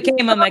 Don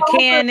became a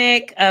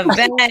mechanic, a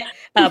vet,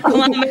 a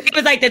plumber. He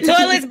was like, the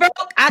toilet's broke.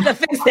 I could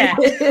fix that.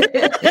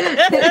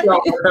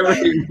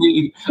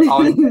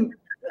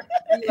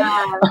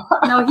 Yeah.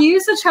 No, he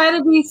used to try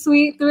to be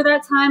sweet through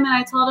that time, and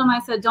I told him, I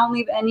said, don't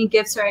leave any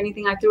gifts or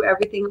anything. I threw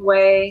everything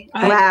away.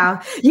 Wow.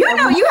 You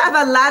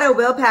have a lot of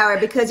willpower,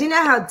 because you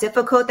know how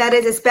difficult that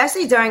is,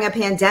 especially during a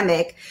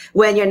pandemic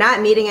when you're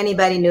not meeting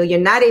anybody new. You're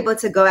not able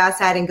to go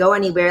outside and go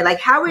anywhere. Like,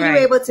 how were you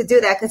able to do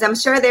that? Because I'm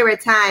sure there were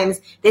times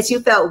that you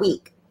felt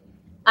weak.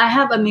 I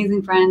have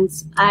amazing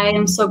friends. I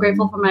am so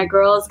grateful for my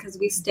girls because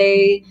we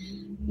stay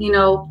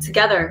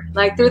together.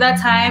 Like through that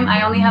time,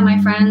 I only had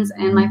my friends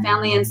and my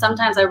family, and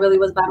sometimes I really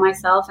was by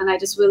myself, and I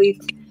just really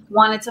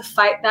wanted to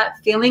fight that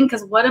feeling,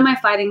 because what am I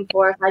fighting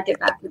for if I get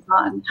back with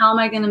Don? How am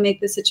I going to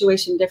make the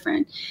situation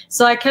different?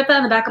 So I kept that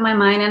in the back of my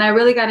mind, and I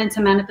really got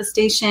into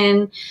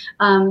manifestation,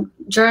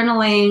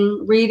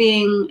 journaling,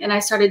 reading, and I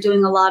started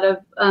doing a lot of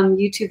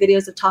YouTube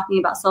videos of talking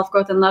about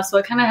self-growth and love. So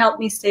it kind of helped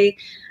me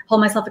hold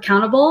myself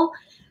accountable.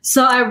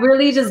 So I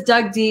really just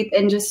dug deep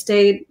and just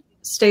stayed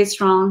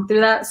strong through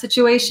that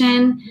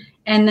situation.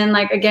 And then,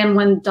 like, again,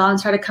 when Don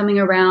started coming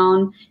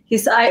around, we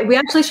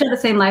actually share the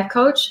same life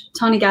coach,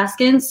 Tony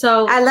Gaskins.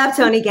 So I love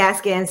Tony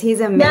Gaskins.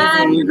 He's amazing.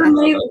 Yeah, he's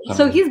amazing.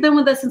 So he's been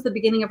with us since the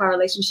beginning of our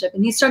relationship,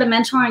 and he started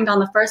mentoring Don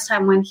the first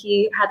time when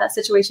he had that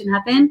situation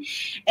happen.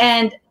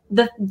 And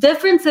the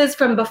difference is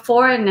from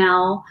before and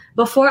now.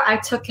 Before, I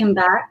took him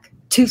back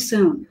too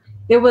soon.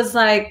 It was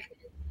like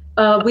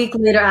a week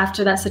later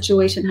after that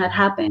situation had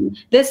happened.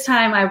 This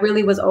time I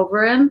really was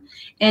over him,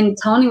 and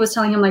Tony was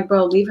telling him, like,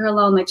 bro, leave her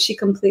alone. Like, she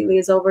completely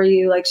is over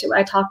you. Like,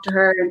 I talked to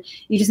her, and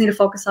you just need to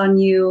focus on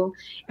you.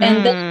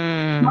 And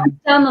then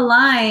down the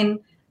line,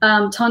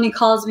 Tony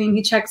calls me and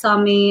he checks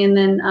on me. And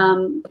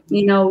then,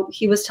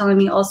 he was telling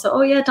me also,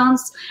 oh yeah,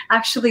 Don's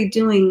actually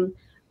doing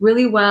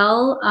really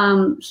well.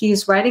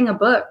 He's writing a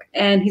book,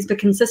 and he's been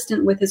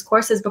consistent with his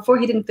courses. Before,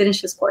 he didn't finish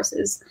his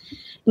courses.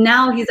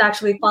 Now he's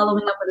actually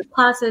following up with his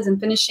classes and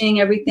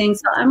finishing everything.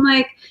 So I'm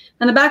like,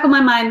 in the back of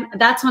my mind,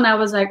 that's when I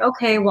was like,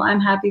 okay, well, I'm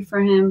happy for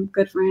him.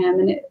 Good for him.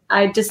 And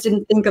I just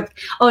didn't think of,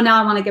 oh,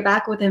 now I want to get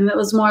back with him. It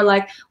was more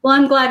like, well,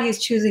 I'm glad he's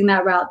choosing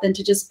that route than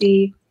to just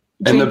be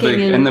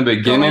drinking. In the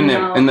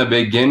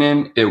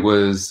beginning, it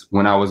was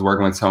when I was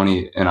working with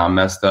Tony and I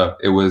messed up.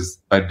 It was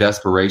a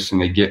desperation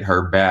to get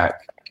her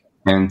back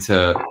and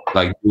to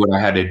like do what I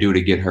had to do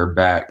to get her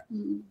back.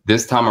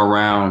 This time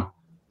around,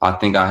 I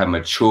think I had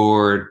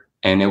matured,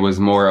 and it was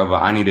more of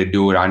I need to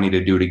do what I need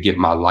to do to get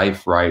my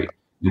life right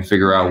and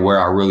figure out where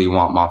I really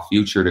want my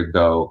future to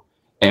go.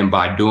 And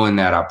by doing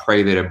that, I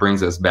pray that it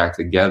brings us back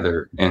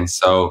together. And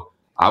so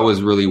I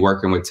was really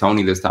working with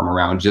Tony this time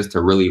around just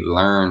to really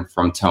learn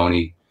from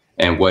Tony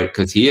and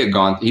because he's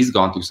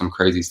gone through some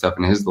crazy stuff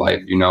in his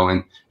life,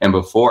 and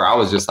before I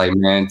was just like,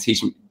 man,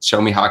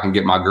 show me how I can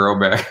get my girl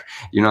back.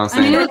 You know what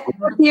I'm saying? I mean, it was the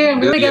first year,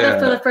 and we were together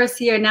for the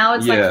first year. Now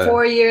it's like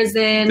 4 years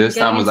in. This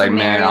time was like,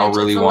 man, I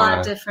really want a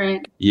lot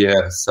different.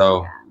 Yeah.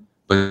 So,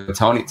 but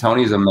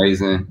Tony's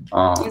amazing.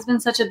 He's been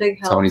such a big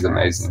help. Tony's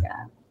amazing.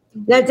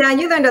 Now, Dawn,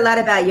 you learned a lot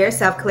about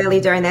yourself clearly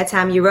during that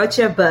time. You wrote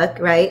your book,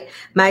 right?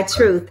 My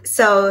Truth.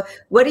 So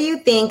what do you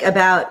think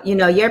about,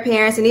 your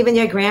parents and even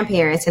your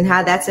grandparents and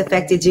how that's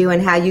affected you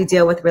and how you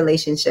deal with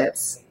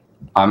relationships?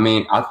 I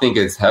mean, I think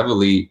it's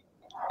heavily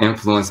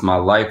influenced my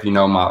life.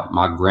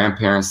 My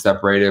grandparents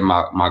separated.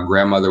 My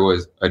grandmother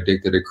was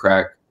addicted to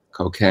crack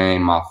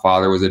cocaine. My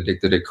father was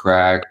addicted to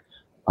crack.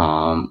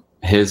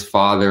 His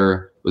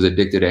father was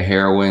addicted to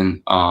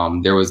heroin.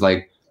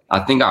 I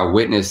think I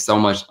witnessed so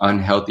much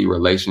unhealthy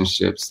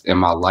relationships in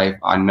my life.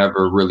 I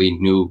never really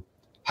knew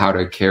how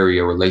to carry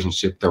a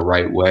relationship the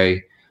right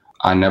way.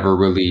 I never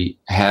really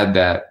had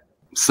that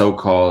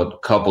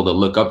so-called couple to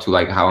look up to,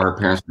 like how her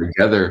parents were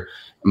together.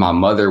 My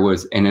mother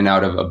was in and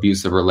out of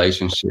abusive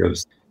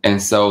relationships.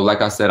 And so,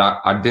 like I said,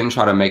 I didn't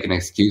try to make an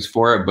excuse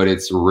for it, but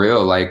it's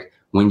real. Like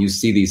when you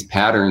see these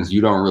patterns, you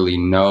don't really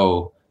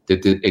know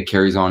that it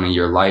carries on in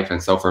your life.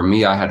 And so for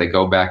me, I had to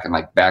go back and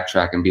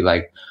backtrack and be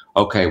like,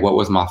 okay, what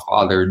was my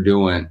father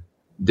doing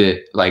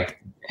that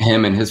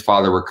him and his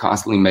father were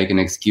constantly making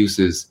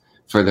excuses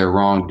for their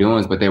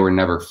wrongdoings, but they were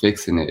never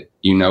fixing it.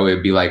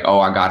 It'd be like, oh,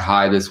 I got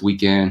high this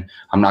weekend,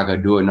 I'm not going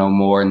to do it no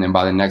more. And then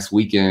by the next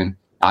weekend,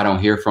 I don't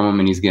hear from him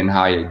and he's getting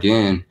high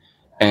again.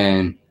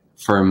 And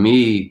for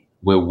me,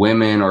 with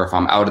women, or if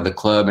I'm out of the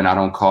club and I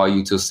don't call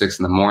you till 6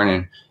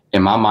 a.m,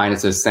 in my mind,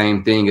 it's the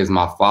same thing as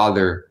my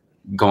father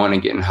going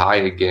and getting high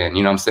again.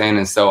 You know what I'm saying?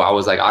 And so I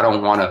was like, I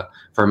don't want to,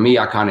 for me,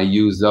 I kind of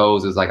use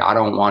those as I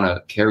don't want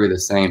to carry the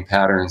same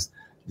patterns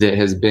that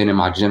has been in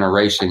my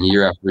generation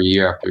year after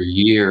year after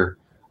year.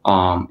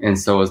 And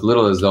so as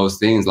little as those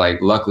things,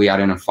 luckily I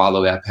didn't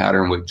follow that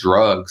pattern with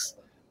drugs,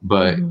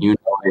 but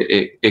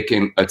it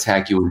can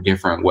attack you in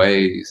different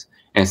ways.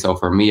 And so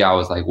for me, I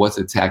was like, what's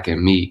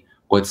attacking me?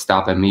 What's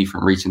stopping me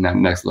from reaching that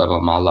next level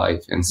of my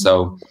life? And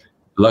so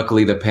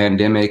luckily the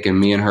pandemic and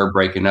me and her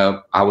breaking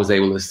up, I was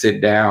able to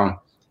sit down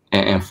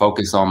and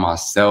focus on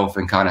myself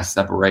and kind of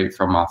separate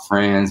from my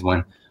friends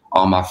when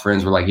all my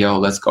friends were like, yo,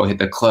 let's go hit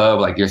the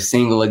club. You're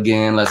single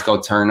again. Let's go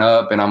turn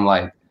up. And I'm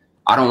like,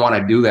 I don't want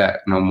to do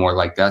that no more.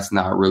 That's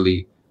not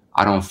really,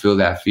 I don't feel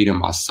that feeding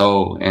my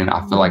soul. And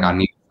I feel like I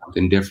need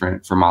something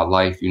different for my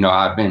life.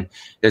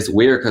 It's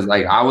weird because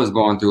I was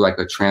going through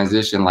a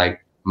transition.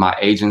 My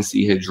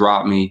agency had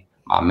dropped me.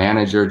 My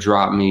manager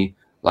dropped me.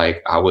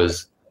 I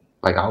was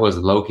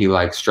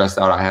low-key stressed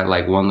out. I had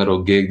one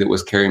little gig that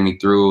was carrying me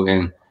through,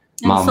 and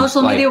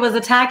social media was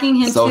attacking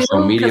him.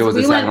 Social media was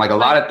attacking. A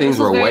lot of things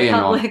were weighing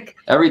on.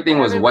 Everything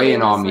was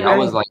weighing on me. I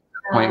was at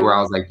the point where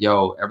I was like,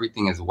 yo,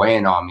 everything is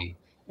weighing on me.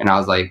 And I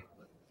was like,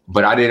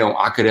 but I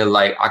could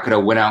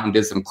have went out and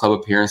did some club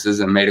appearances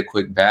and made a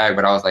quick bag.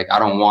 But I was like,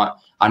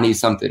 I need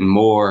something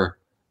more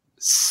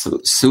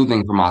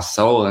soothing for my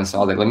soul. And so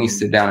I was like, let me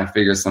sit down and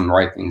figure some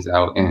right things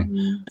out.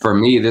 And for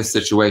me, this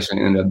situation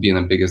ended up being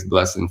the biggest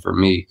blessing for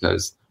me,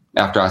 because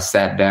after I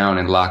sat down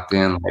and locked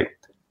in,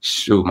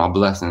 my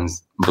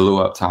blessings blew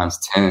up times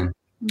 10.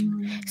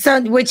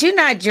 So with you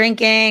not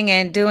drinking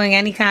and doing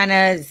any kind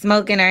of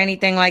smoking or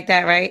anything like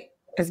that, right?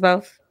 It's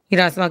both. You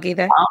don't smoke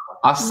either?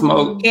 I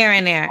smoke here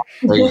and there.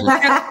 So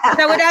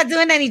without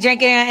doing any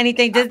drinking or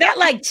anything, does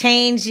that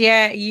change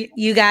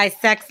you guys'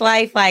 sex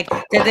life?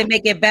 Does it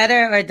make it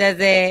better, or did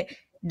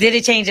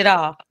it change it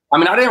all? I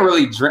mean, I didn't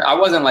really drink. I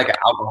wasn't an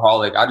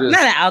alcoholic. Not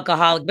an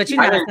alcoholic, but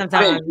sometimes.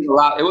 I didn't drink a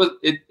lot.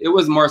 It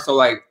was more so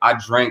I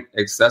drank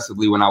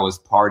excessively when I was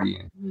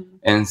partying.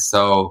 And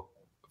so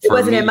it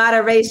wasn't in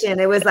moderation.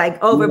 It was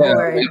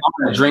overboard. Yeah,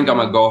 I'm gonna drink, I'm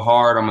gonna go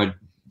hard, I'm gonna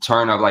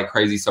turn up like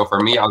crazy. So for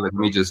me, I was like, let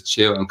me just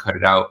chill and cut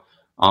it out.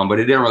 But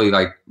it didn't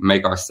really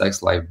make our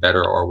sex life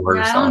better or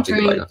worse. Yeah, I don't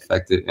think it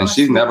affected. And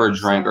she's never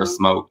drank or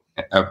smoked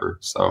ever.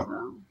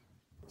 So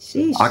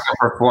Sheesh. I can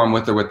perform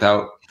with or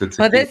without the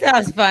tequila. Well, this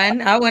sounds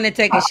fun. I want to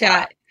take a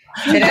shot.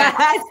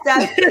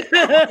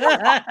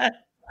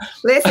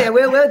 Listen,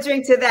 we'll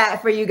drink to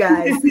that for you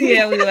guys.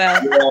 Yeah, we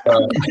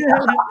will.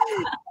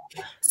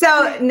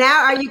 So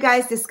now, are you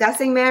guys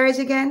discussing marriage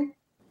again?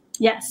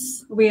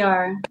 Yes, we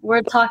are.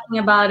 We're talking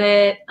about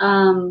it.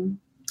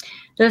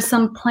 There's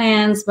some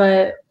plans,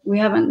 but we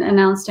haven't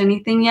announced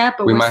anything yet.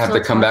 But we might have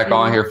to come back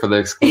on here for the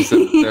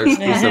exclusive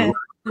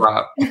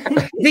drop. Does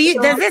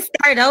it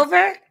start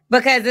over?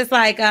 Because it's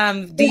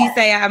do you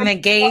say I'm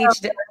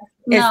engaged?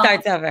 It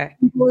starts over.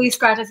 Completely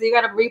scratches. So you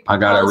got to repropose. I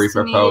got to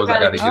repropose. I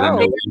got to get a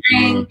new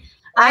ring.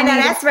 I know,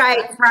 that's right.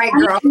 That's right,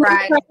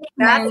 girlfriend.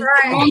 That's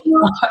right.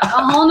 A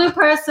whole new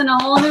person, a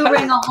whole new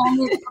ring, a whole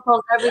new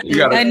proposal,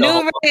 everything. A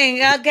new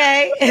ring,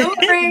 okay. New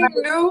ring,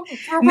 new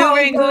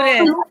ring,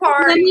 new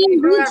party.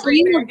 We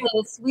dream of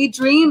this. We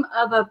dream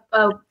of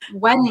a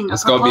wedding.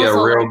 It's going to be a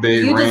real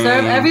big ring.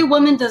 Every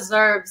woman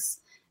deserves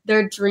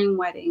their dream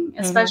wedding,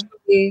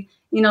 especially,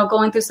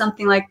 going through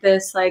something like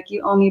this.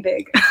 You owe me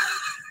big.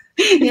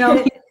 I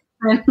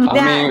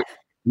mean,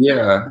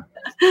 yeah.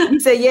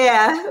 So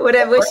yeah,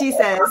 whatever she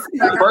says.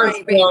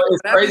 First,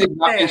 it's crazy.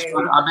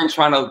 I've been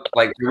trying to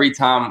every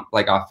time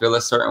I feel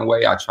a certain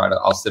way,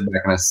 I'll sit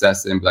back and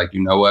assess it and be like,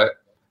 you know what?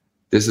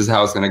 This is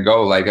how it's gonna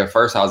go. At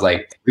first I was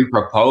like, we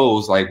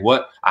propose,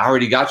 what? I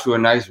already got you a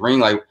nice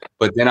ring,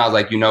 but then I was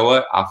like, you know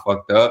what? I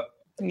fucked up.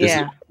 This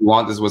is what you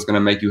want, this is what's going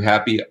to make you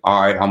happy.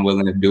 All right, I'm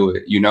willing to do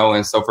it, you know?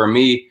 And so for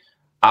me,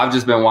 I've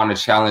just been wanting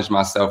to challenge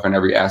myself in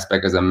every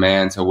aspect as a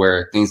man to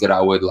where things that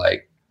I would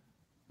like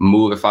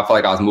move, if I feel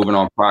like I was moving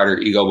on pride or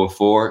ego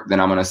before, then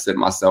I'm going to sit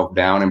myself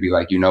down and be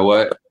like, you know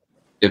what?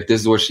 If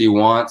this is what she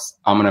wants,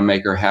 I'm going to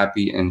make her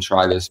happy and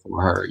try this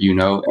for her, you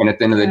know? And at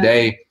the end of the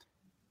day,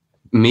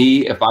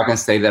 me, if I can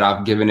say that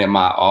I've given it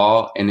my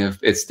all, and if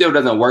it still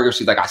doesn't work, if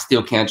she's like, I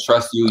still can't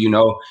trust you, you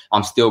know,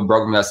 I'm still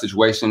broken from that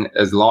situation.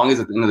 As long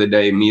as at the end of the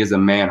day, me as a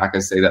man, I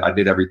can say that I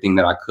did everything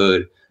that I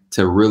could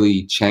to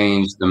really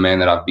change the man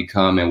that I've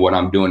become and what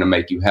I'm doing to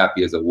make you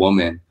happy as a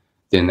woman,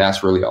 then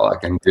that's really all I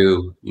can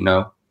do, you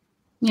know?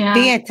 Yeah.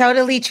 Being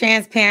totally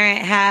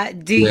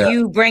transparent, do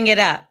you bring it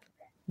up?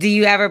 Do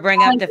you ever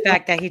bring up the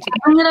fact that he... I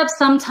bring it up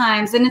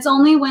sometimes, and it's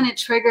only when it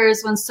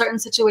triggers, when certain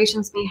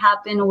situations may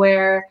happen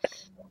where...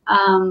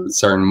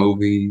 certain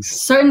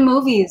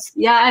movies,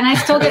 yeah, and I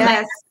still get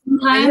mad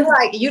sometimes.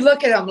 You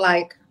look at them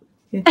like.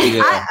 Yeah.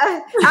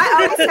 I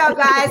always tell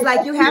guys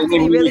like you have to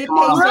be really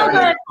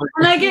patient.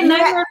 And I get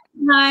nightmares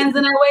sometimes,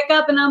 and I wake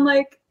up and I'm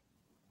like,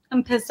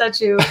 I'm pissed at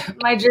you.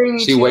 My dream.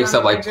 She wakes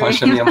up like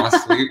punching me in my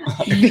sleep.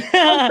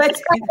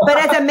 but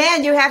as a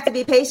man, you have to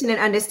be patient and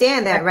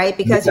understand that, right?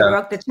 Because you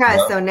broke the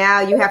trust. So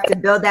now you have to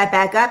build that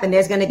back up. And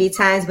there's going to be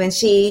times when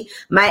she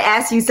might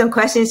ask you some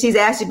questions she's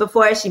asked you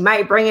before. She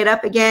might bring it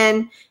up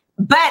again.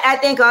 But I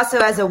think also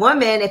as a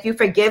woman, if you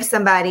forgive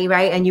somebody,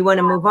 right, and you want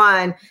to move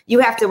on, you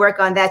have to work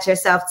on that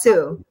yourself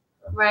too.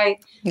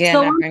 Right. Yeah.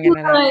 So one thing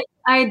that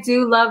I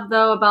do love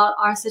though about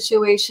our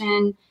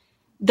situation,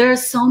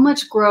 there's so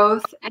much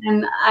growth,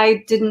 and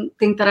I didn't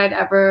think that I'd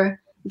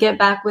ever get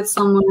back with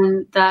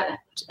someone that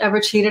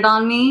ever cheated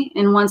on me.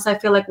 And once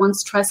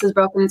trust is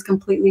broken, it's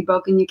completely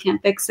broken. You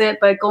can't fix it.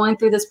 But going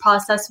through this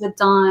process with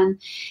Don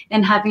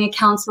and having a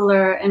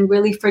counselor and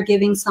really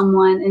forgiving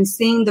someone and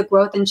seeing the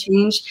growth and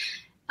change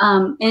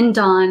in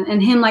Don,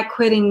 and him like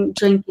quitting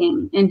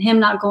drinking and him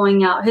not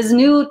going out. His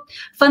new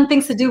fun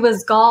things to do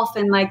was golf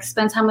and like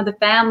spend time with the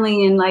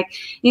family and like,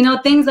 you know,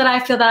 things that I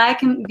feel that I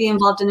can be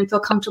involved in and feel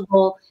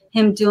comfortable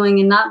him doing,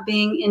 and not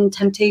being in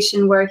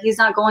temptation where he's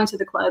not going to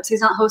the clubs,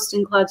 he's not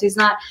hosting clubs, he's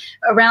not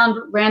around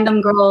random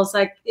girls.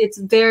 Like it's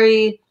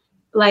very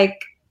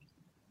like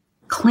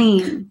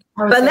clean.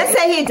 But let's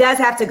say he does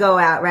have to go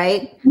out,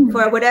 right?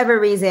 For whatever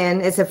reason,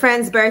 it's a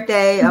friend's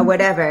birthday or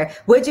whatever.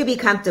 Would you be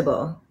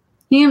comfortable?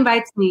 He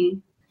invites me.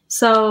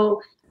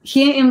 So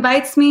he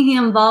invites me, he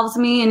involves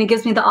me, and he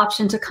gives me the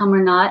option to come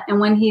or not. And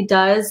when he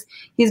does,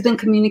 he's been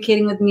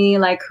communicating with me,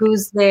 like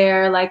who's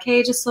there, like,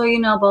 hey, just so you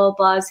know, blah, blah,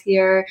 blah's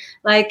here.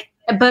 Like,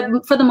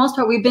 but for the most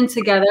part, we've been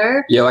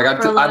together. Yeah, like I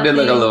did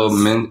like a little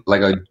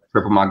like a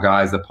trip with my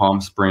guys to Palm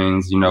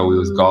Springs, you know, we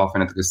was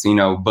golfing at the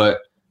casino.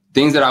 But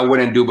things that I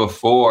wouldn't do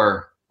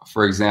before,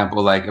 for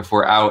example, like if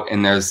we're out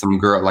and there's some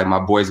girl, like my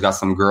boys got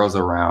some girls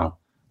around,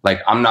 like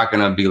I'm not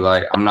going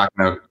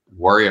to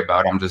worry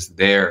about it. I'm just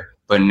there.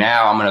 But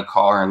now I'm gonna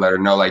call her and let her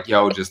know, like,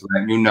 yo, just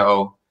letting you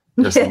know.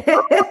 There's some,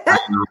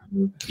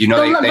 you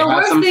know, the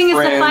worst thing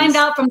friends. Is to find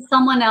out from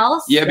someone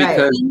else. Yeah,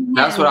 because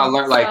that's what I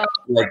learned. Like,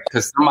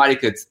 because somebody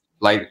could,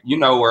 like, you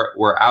know,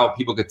 we're out.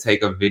 People could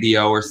take a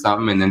video or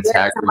something and then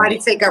tag somebody,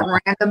 take a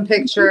random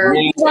picture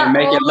and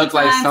make it look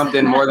like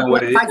something more than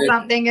what it is. Like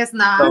something is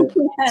not.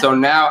 So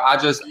now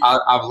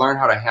I've learned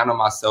how to handle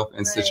myself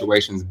in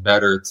situations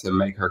better to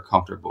make her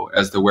comfortable.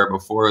 As to where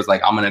before it was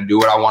like, I'm gonna do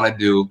what I want to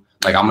do.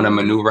 Like I'm gonna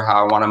maneuver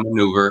how I want to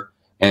maneuver,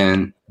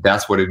 and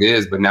that's what it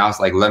is. But now it's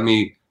like, let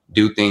me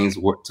do things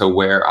to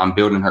where I'm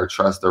building her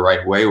trust the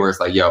right way. Where it's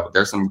like, yo,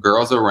 there's some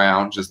girls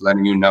around, just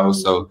letting you know,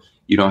 so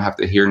you don't have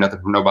to hear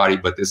nothing from nobody.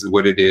 But this is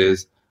what it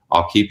is.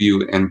 I'll keep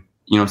you in,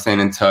 you know what I'm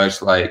saying, in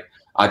touch. Like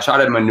I try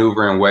to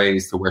maneuver in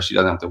ways to where she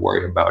doesn't have to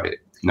worry about it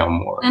no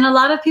more. And a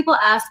lot of people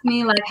ask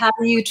me, like, how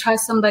do you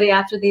trust somebody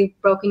after they've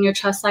broken your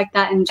trust like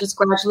that and just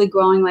gradually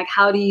growing? Like,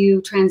 how do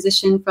you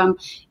transition from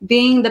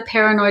being the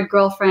paranoid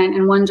girlfriend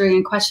and wondering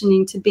and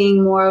questioning to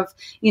being more of,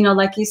 you know,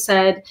 like you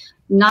said,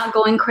 not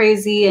going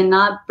crazy and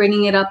not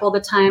bringing it up all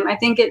the time? I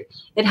think it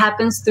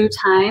happens through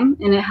time,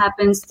 and it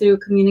happens through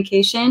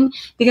communication.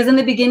 Because in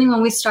the beginning,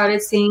 when we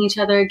started seeing each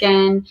other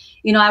again,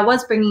 you know, I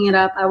was bringing it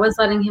up. I was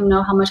letting him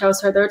know how much I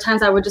was hurt. There were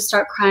times I would just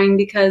start crying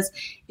because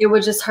it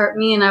would just hurt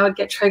me and I would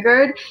get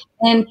triggered.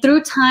 And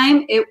through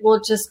time, it will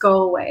just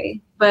go away.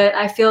 But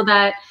I feel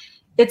that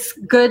it's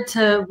good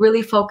to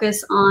really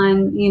focus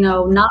on, you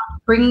know, not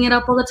bringing it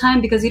up all the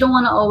time, because you don't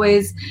want to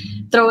always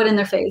throw it in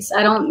their face.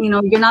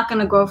 You're not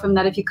going to grow from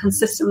that if you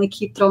consistently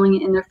keep throwing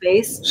it in their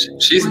face.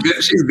 She's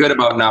good. She's good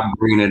about not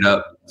bringing it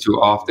up too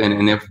often.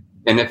 And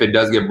if it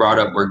does get brought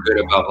up, we're good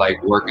about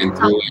like working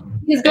through it.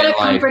 He's good at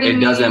comforting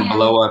me. It doesn't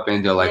blow up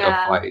into like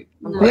a fight.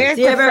 No. Where's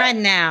the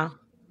friend now?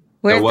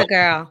 Where's the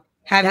girl?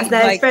 That's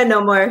not his friend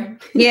no more.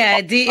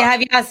 Yeah.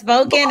 Have y'all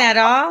spoken at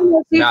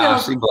all? Nah,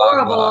 she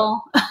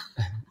horrible.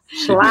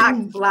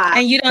 Black.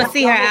 And you don't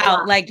see her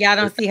out? Like y'all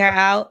don't see her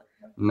out?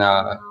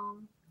 Nah.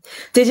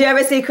 Did you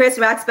ever see Chris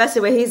Rock's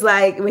special where he's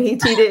like, when he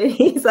cheated,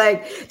 he's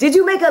like, did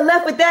you make a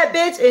left with that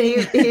bitch?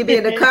 And he'd be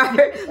in the car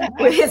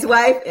with his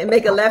wife and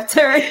make a left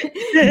turn.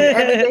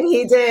 Everything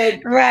he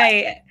did.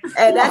 Right.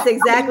 And that's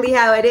exactly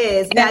how it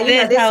is. Now,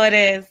 how it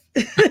is.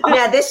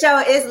 Yeah, this show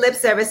is lip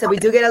service, so we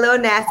do get a little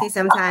nasty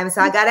sometimes.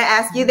 So I got to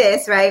ask you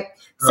this, right?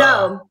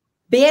 So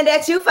being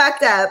that you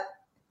fucked up,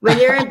 when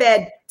you're in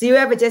bed, do you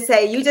ever just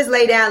say, you just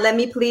lay down, let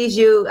me please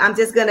you. I'm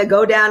just going to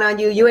go down on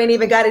you. You ain't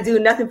even got to do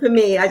nothing for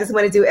me. I just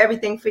want to do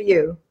everything for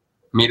you.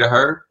 Me to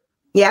her?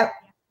 Yep.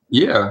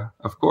 Yeah,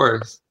 of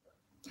course.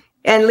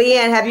 And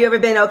Leanne, have you ever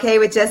been okay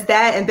with just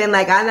that and been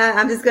like,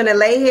 I'm just going to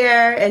lay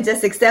here and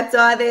just accept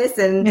all this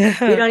and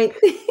we don't even...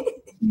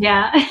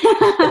 Yeah.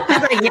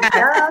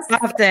 Yes,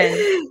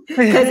 often.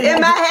 Because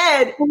in my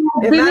head,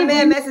 if my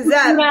man messes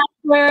up...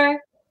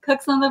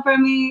 Cook something for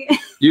me.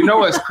 You know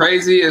what's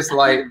crazy?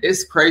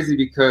 It's crazy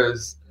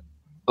because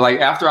like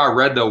after I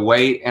read The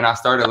Wait and I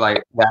started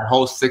like that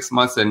whole 6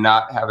 months of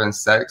not having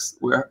sex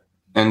with her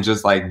and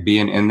just like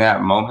being in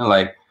that moment,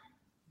 like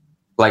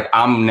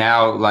I'm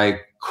now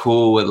like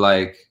cool with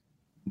like,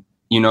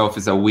 you know, if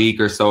it's a week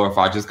or so, if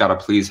I just gotta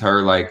please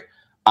her, like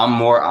my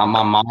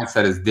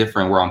mindset is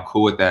different where I'm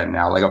cool with that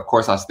now. Like, of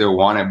course I still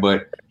want it,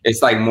 but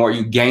it's like more,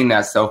 you gain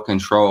that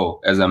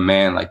self-control as a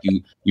man. Like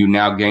you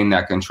now gain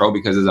that control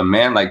because as a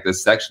man, like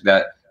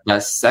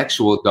that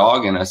sexual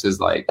dog in us is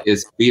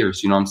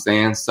fierce. You know what I'm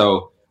saying?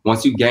 So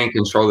once you gain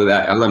control of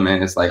that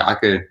element, it's like,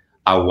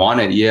 I want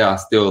it. Yeah. I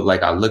still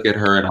like, I look at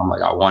her and I'm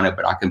like, I want it,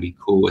 but I can be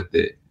cool with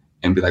it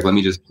and be like, let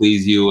me just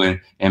please you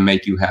and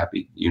make you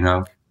happy. You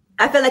know?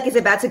 I feel like it's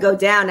about to go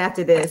down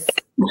after this.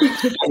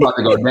 It's about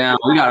to go down.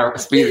 We got to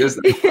speed this.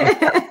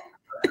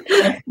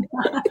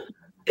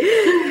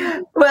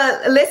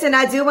 Well, listen,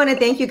 I do want to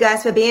thank you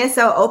guys for being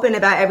so open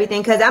about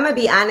everything. Because I'm going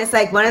to be honest,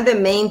 like one of the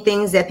main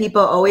things that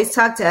people always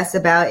talk to us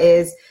about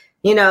is,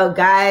 you know,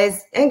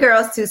 guys and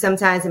girls too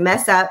sometimes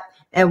mess up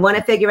and want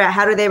to figure out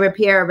how do they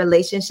repair a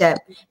relationship.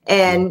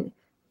 And,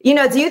 you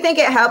know, do you think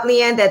it helped,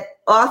 Leanne, that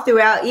all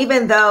throughout,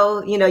 even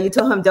though, you know, you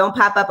told him don't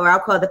pop up or I'll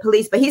call the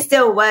police, but he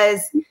still was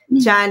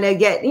trying to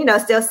get, you know,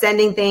 still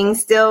sending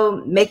things,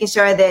 still making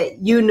sure that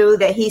you knew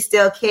that he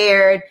still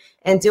cared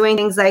and doing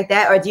things like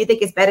that? Or do you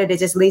think it's better to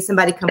just leave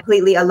somebody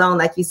completely alone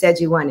like you said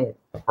you wanted?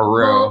 For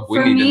real.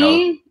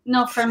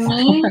 Well, for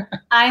me,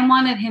 I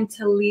wanted him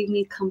to leave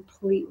me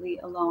completely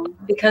alone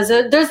because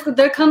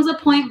there comes a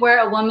point where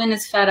a woman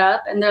is fed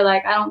up and they're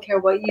like, I don't care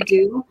what you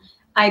do.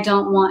 I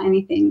don't want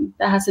anything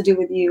that has to do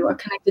with you or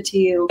connected to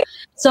you.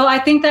 So I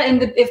think that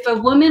if a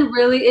woman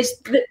really is,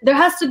 there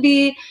has to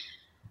be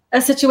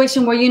a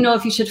situation where you know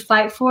if you should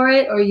fight for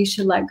it or you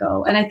should let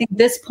go. And I think at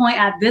this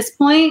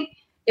point,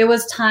 it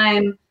was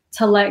time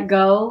to let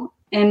go.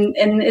 And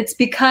it's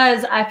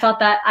because I felt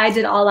that I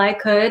did all I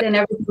could and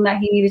everything that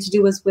he needed to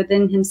do was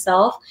within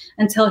himself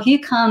until he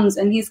comes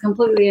and he's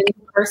completely a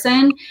new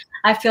person.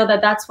 I feel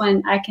that that's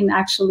when I can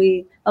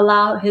actually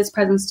allow his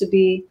presence to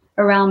be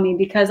around me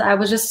because I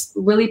was just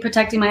really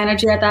protecting my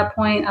energy at that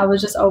point. I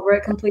was just over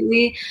it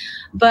completely.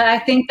 But I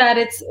think that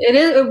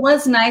it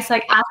was nice.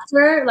 Like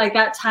after like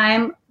that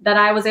time that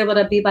I was able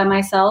to be by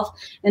myself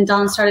and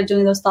Don started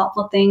doing those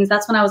thoughtful things,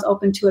 that's when I was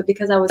open to it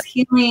because I was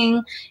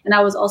healing and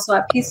I was also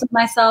at peace with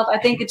myself. I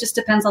think it just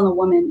depends on the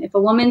woman. If a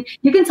woman,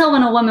 you can tell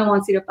when a woman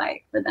wants you to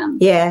fight for them.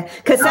 Yeah.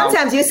 Cause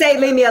sometimes you say,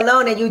 leave me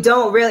alone and you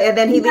don't really, and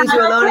then he leaves you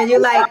alone and you're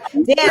like,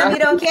 damn, you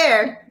don't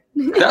care.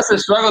 That's a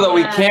struggle that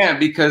we can't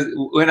because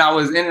when I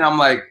was in it, I'm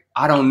like,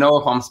 I don't know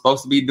if I'm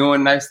supposed to be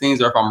doing nice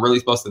things or if I'm really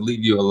supposed to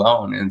leave you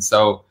alone. And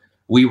so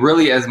we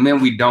really, as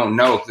men, we don't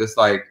know. Cause it's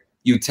like,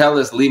 you tell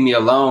us, leave me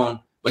alone.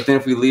 But then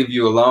if we leave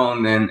you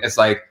alone, then it's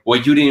like, well,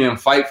 you didn't even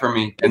fight for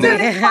me. And then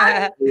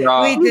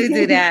we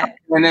do that.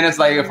 And then it's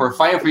like, if we're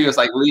fighting for you, it's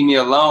like, leave me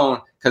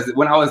alone. Cause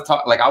when I was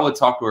I would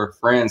talk to her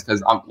friends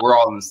cause we're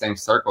all in the same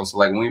circle. So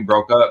like when we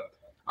broke up,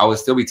 I would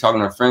still be talking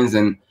to her friends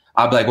and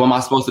I'd be like, well, am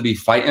I supposed to be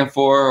fighting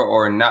for her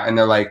or not? And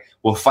they're like,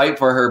 well, fight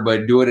for her,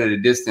 but do it at a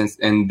distance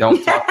and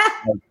don't talk.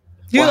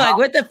 You're like,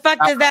 what the fuck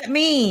does that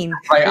mean?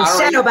 Like,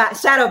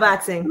 shadow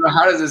boxing.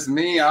 How does this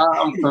mean?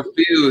 I'm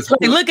confused.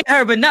 Like, look at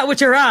her, but not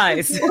with your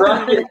eyes.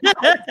 Right?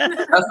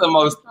 That's the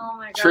most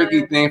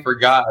tricky thing for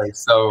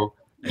guys. So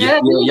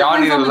y'all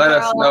need to let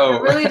us know.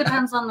 It really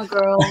depends on the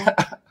girl.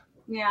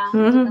 Yeah.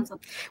 Mm-hmm.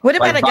 What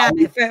about a guy?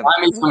 Buy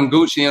me some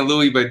Gucci and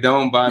Louis, but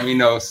don't buy me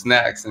no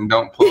snacks and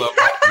don't pull up.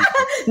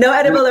 No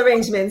edible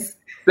arrangements.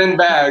 Thin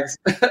bags.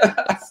 So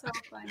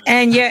funny.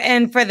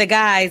 And for the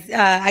guys,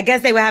 I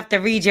guess they would have to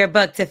read your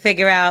book to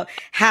figure out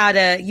how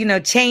to, you know,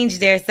 change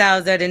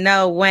themselves or to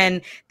know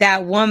when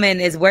that woman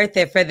is worth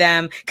it for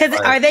them. Because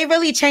are they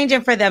really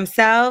changing for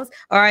themselves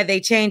or are they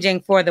changing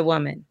for the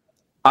woman?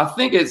 I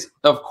think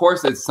of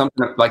course, it's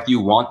something like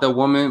you want the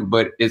woman,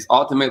 but it's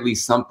ultimately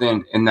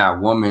something in that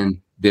woman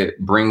that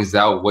brings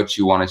out what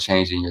you want to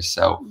change in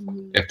yourself,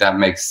 if that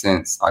makes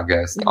sense, I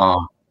guess.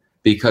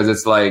 Because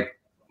it's like,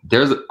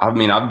 I've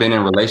been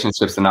in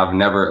relationships and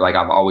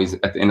I've always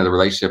at the end of the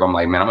relationship, I'm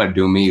like, man, I'm going to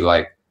do me.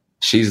 Like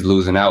she's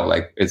losing out.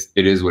 Like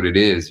it is what it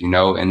is, you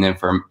know? And then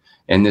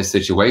in this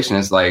situation,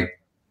 it's like,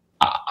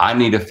 I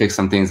need to fix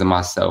some things in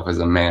myself as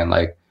a man.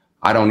 Like,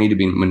 I don't need to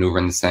be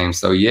maneuvering the same.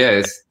 So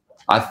yes,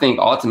 I think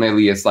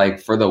ultimately it's like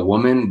for the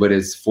woman, but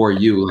it's for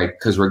you. Like,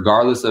 because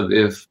regardless of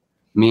if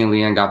me and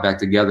Leanne got back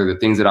together, the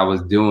things that I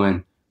was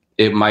doing,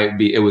 it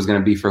was going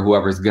to be for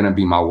whoever's going to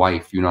be my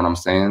wife. You know what I'm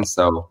saying?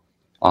 So,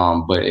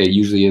 but it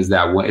usually is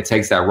it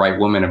takes that right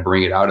woman to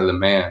bring it out of the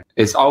man.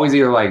 It's always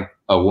either like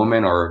a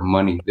woman or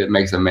money that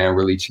makes a man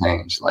really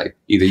change. Like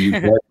either you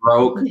get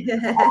broke or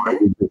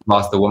you just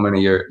lost the woman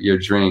of your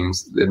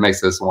dreams. It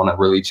makes us want to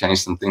really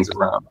change some things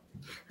around.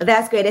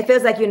 That's great. It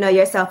feels like you know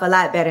yourself a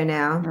lot better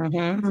now.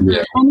 Mm-hmm.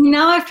 Yeah. And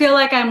now I feel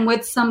like I'm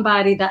with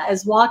somebody that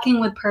is walking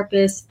with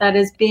purpose, that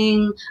is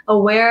being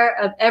aware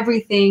of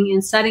everything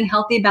and setting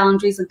healthy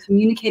boundaries and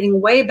communicating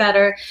way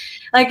better.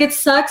 Like, it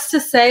sucks to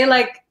say,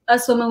 like,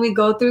 us women, we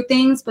go through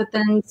things, but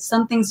then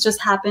some things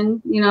just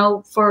happen,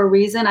 for a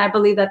reason. I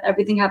believe that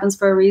everything happens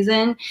for a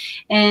reason,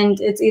 and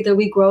it's either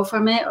we grow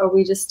from it or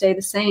we just stay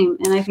the same.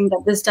 And I think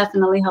that this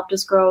definitely helped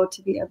us grow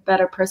to be a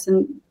better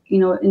person,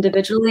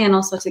 individually and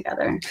also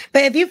together.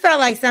 But if you felt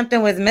like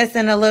something was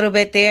missing a little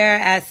bit there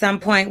at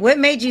some point, what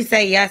made you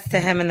say yes to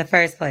him in the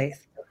first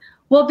place?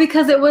 Well,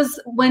 because it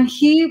was when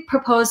he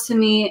proposed to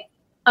me,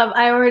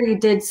 I already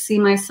did see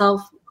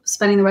myself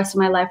spending the rest of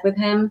my life with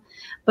him,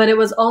 but it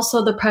was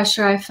also the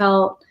pressure I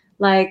felt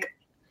like,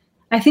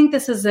 I think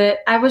this is it.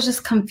 I was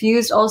just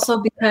confused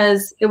also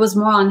because it was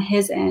more on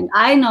his end.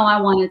 I know I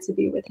wanted to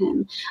be with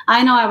him.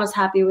 I know I was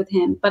happy with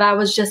him, but I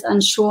was just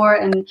unsure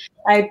and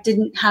I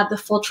didn't have the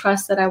full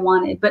trust that I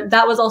wanted. But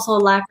that was also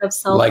a lack of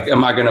self. Like,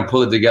 am I going to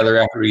pull it together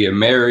after we get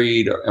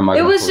married? Or am I?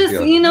 It was just,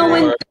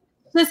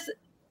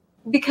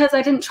 because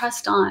I didn't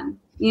trust Don,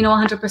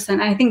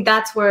 100%. I think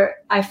that's where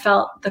I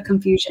felt the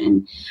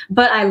confusion.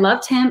 But I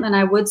loved him and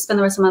I would spend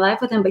the rest of my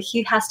life with him, but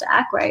he has to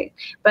act right.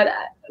 But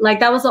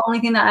that was the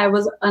only thing that I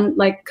was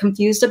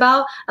confused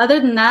about. Other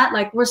than that,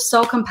 we're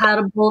so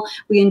compatible.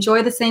 We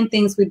enjoy the same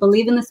things. We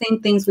believe in the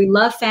same things. We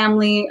love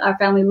family. Our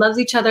family loves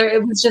each other.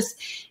 It was just,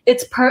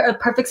 it's a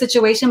perfect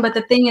situation. But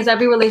the thing is,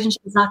 every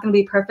relationship is not going to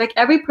be perfect.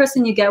 Every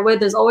person you get with,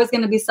 there's always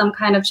going to be some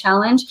kind of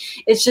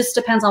challenge. It just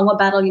depends on what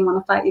battle you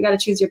want to fight. You got to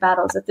choose your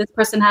battles. If this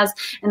person has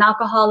an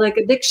alcoholic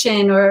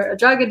addiction or a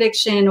drug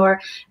addiction or,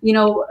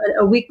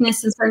 a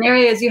weakness in certain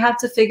areas, you have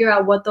to figure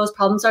out what those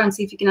problems are and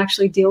see if you can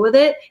actually deal with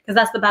it, because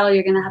that's the battle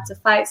you're going to have to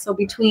fight. So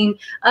between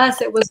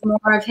us, it was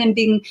more of him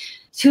being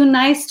too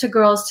nice to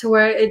girls to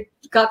where it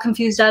got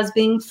confused as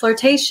being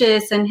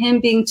flirtatious, and him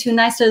being too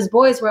nice to his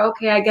boys where,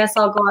 okay, I guess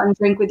I'll go out and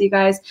drink with you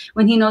guys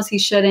when he knows he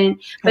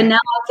shouldn't. But now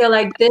I feel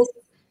like this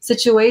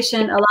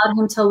situation allowed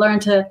him to learn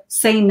to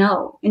say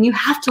no. And you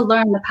have to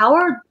learn the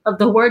power of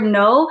the word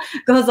no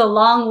goes a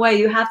long way.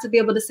 You have to be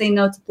able to say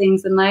no to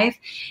things in life.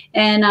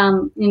 And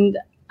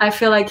I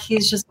feel like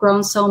he's just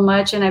grown so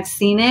much, and I've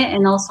seen it.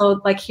 And also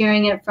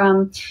hearing it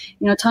from,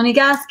 Tony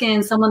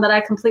Gaskin, someone that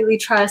I completely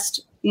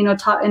trust,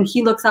 and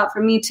he looks out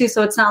for me too.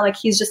 So it's not like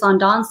he's just on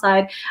Don's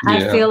side. Yeah.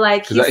 I feel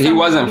like he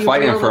wasn't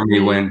fighting for me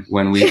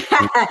when we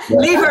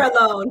leave her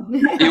alone.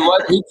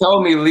 He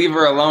told me leave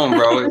her alone,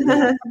 bro.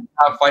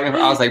 Not fighting.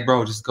 I was like,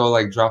 bro, just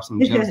go drop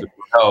some gems.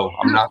 No,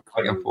 I'm not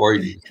fighting for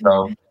you.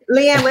 So.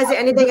 Leanne, was there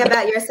anything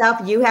about yourself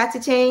you had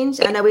to change?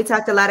 I know we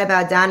talked a lot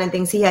about Don and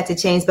things he had to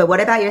change, but what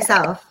about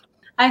yourself?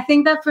 I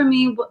think that for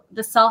me,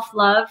 the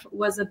self-love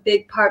was a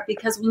big part,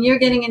 because when you're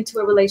getting into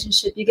a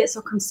relationship, you get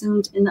so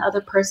consumed in the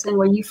other person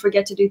where you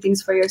forget to do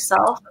things for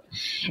yourself.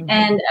 Mm-hmm.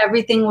 And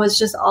everything was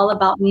just all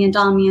about me and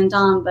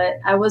Don. But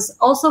I was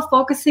also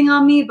focusing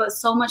on me, but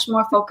so much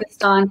more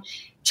focused on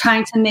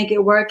trying to make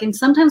it work. And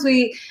sometimes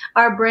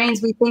our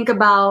brains, we think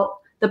about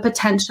the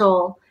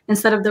potential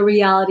instead of the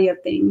reality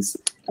of things,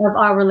 of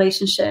our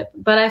relationship.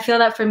 But I feel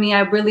that for me,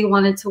 I really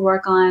wanted to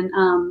work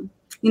on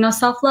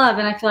self-love.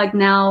 And I feel like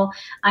now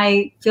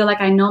I feel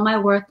like I know my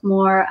worth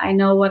more. I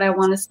know what I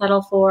want to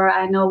settle for.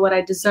 I know what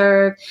I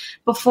deserve.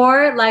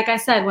 Before, like I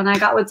said, when I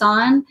got with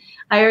Don,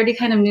 I already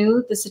kind of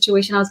knew the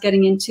situation I was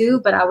getting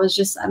into, but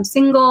I'm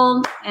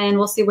single and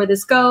we'll see where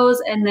this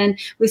goes. And then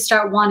we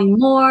start wanting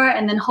more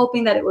and then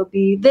hoping that it would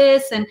be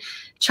this and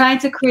trying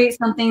to create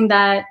something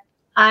that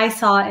I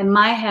saw in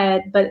my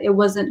head, but it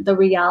wasn't the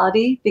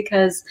reality,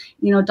 because,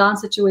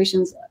 Don's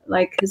situations,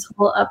 like his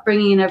whole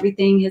upbringing and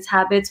everything, his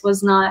habits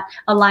was not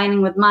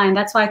aligning with mine.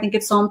 That's why I think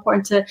it's so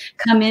important to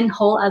come in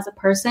whole as a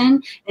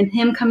person and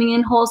him coming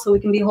in whole so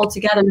we can be whole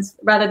together,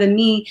 rather than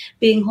me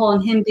being whole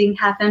and him being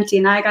half empty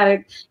and I got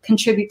to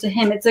contribute to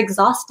him. It's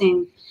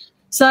exhausting.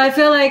 So I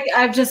feel like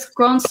I've just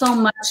grown so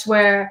much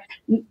where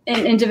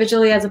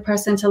individually as a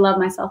person to love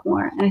myself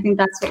more. And I think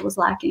that's what was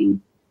lacking.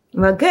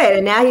 Well, good.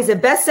 And now he's a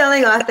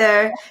best-selling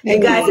author. You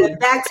guys are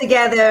back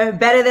together,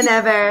 better than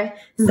ever.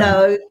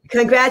 So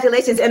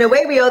congratulations. In a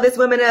way, we owe this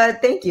woman a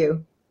thank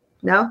you.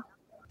 No?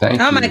 Thank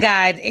you. My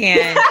God.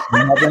 And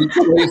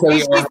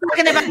she's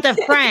talking about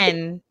the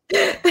friend.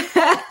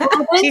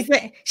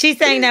 She's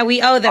saying that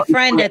we owe the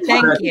friend a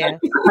thank you.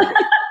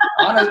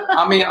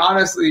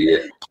 Honestly,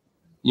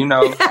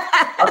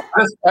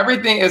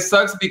 everything, it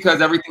sucks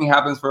because everything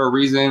happens for a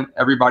reason.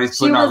 Everybody's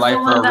put in our life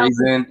for a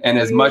reason. And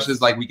as much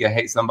as we can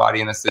hate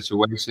somebody in a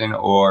situation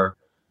or,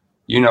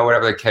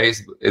 whatever the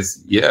case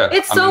is. Yeah.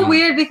 It's so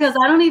weird because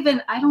I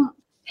don't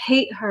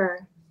hate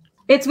her.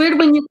 It's weird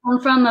when you come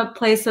from a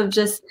place of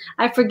just,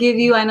 I forgive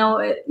you. I know,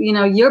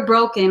 you're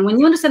broken. When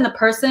you understand the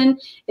person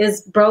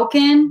is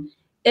broken,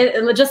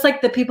 it just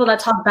like the people that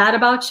talk bad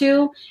about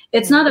you,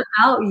 it's not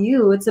about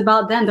you. It's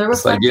about them. They're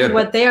reflecting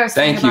what they are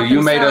saying. Thank you.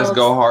 You made us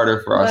go harder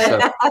for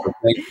ourselves.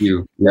 Thank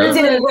you. Yeah. It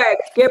didn't work.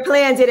 Your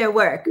plan didn't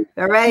work.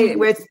 All right.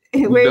 We're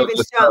even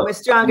strong. We're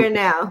stronger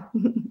now.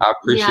 I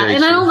appreciate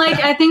it. And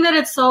I think that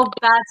it's so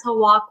bad to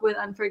walk with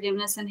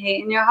unforgiveness and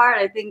hate in your heart.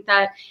 I think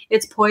that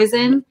it's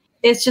poison.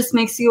 It just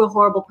makes you a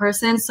horrible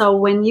person. So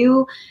when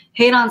you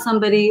hate on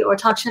somebody or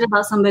talk shit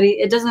about somebody,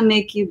 it doesn't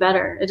make you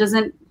better. It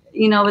doesn't,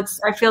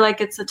 I feel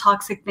like it's a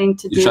toxic thing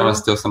to do. You're trying to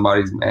steal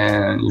somebody's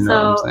man. You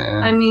know what I'm saying?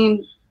 I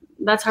mean,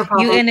 that's her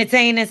problem. You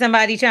entertaining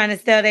somebody trying to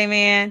steal their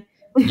man.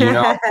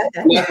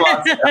 That's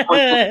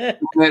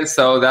why.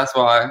 So that's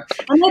why.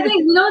 And I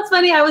think, it's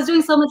funny. I was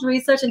doing so much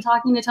research and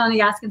talking to Tony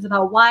Gaskins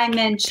about why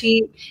men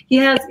cheat. He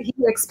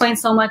explained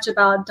so much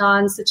about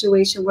Don's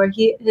situation where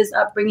his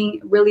upbringing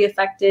really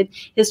affected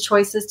his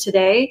choices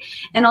today.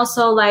 And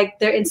also like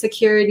their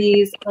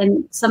insecurities.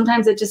 And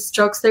sometimes it just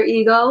strokes their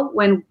ego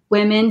when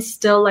women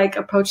still like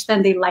approach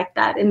them. They like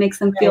that. It makes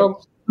them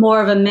feel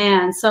more of a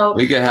man. So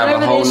we could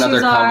have a whole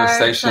nother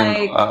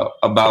conversation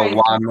about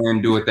why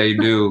men do what they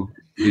do.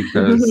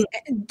 Because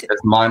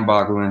it's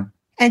mind-boggling.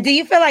 And do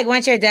you feel like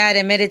once your dad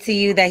admitted to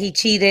you that he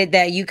cheated,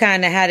 that you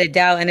kind of had a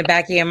doubt in the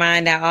back of your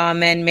mind that all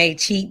men may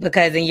cheat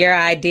because in your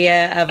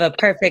idea of a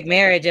perfect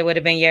marriage, it would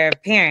have been your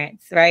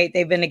parents, right?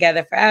 They've been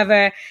together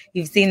forever.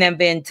 You've seen them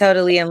been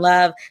totally in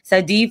love.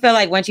 So do you feel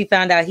like once you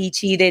found out he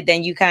cheated,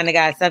 then you kind of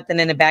got something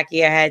in the back of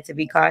your head to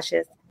be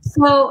cautious?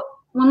 So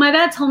when my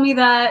dad told me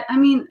that,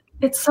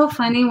 it's so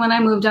funny. When I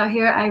moved out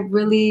here, I'm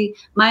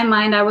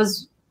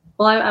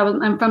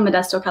from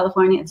Modesto,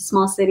 California. It's a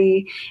small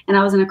city. And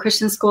I was in a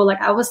Christian school.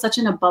 Like I was such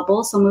in a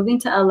bubble. So moving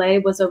to LA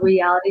was a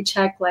reality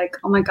check. Like,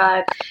 oh my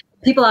God,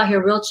 people out here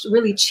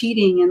really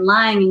cheating and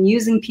lying and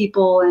using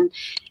people. And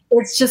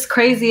it's just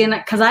crazy. And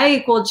because I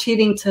equal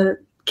cheating to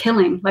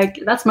killing, like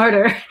that's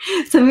murder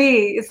to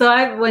me.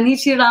 So when he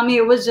cheated on me,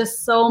 it was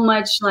just so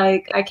much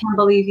like, I can't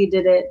believe he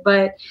did it.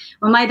 But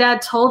when my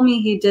dad told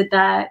me he did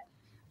that,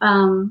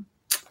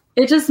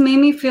 it just made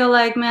me feel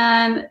like,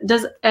 man,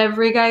 does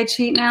every guy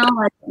cheat now?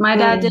 Like my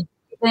dad did.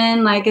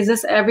 Then, like, is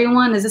this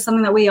everyone? Is this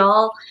something that we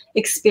all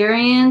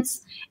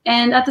experience?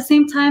 And at the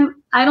same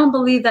time, I don't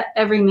believe that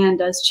every man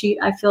does cheat.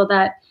 I feel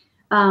that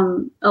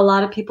a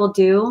lot of people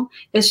do.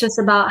 It's just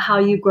about how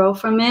you grow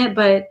from it.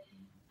 But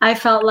I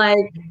felt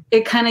like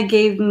it kind of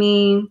gave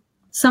me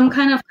some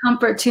kind of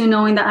comfort too,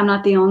 knowing that I'm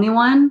not the only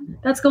one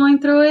that's going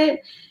through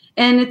it.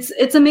 And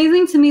it's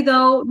amazing to me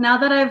though, now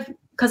that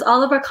because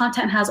all of our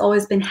content has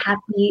always been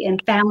happy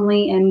and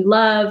family and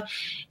love.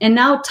 And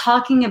now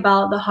talking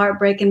about the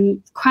heartbreak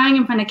and crying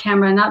in front of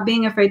camera, not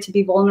being afraid to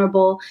be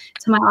vulnerable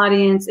to my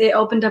audience, it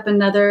opened up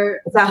another.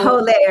 It's a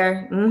whole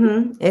layer.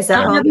 Mm-hmm. It's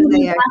a whole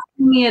layer.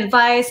 Asking me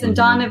advice and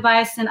Dawn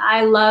advice. And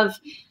I love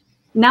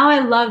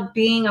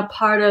being a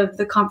part of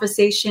the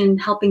conversation,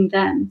 helping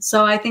them.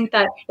 So I think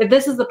that if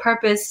this is the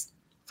purpose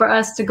for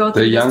us to go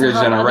through, the younger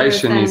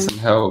generation needs some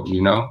help,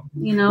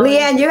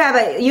 Leanne,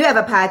 you have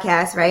a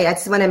podcast, right? I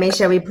just want to make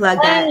sure we plug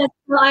that.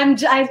 Well,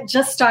 I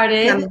just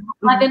started.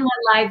 I haven't went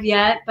live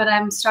yet, but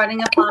I'm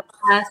starting a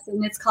podcast,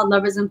 and it's called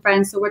Lovers and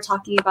Friends. So we're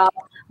talking about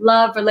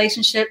love,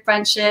 relationship,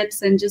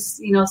 friendships, and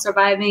just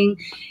surviving,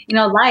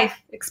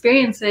 life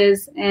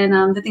experiences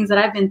and the things that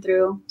I've been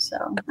through. So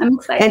I'm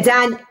excited.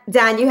 And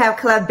Don, you have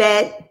Club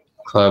Bed.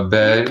 Club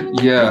Bed,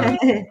 yeah.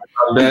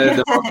 Club Bed,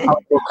 the most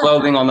comfortable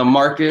clothing on the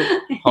market,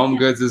 home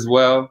goods as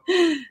well.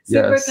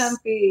 Super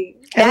comfy.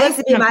 That used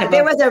to be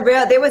there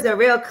was a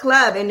real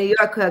club in New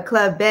York called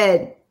Club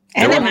Bed.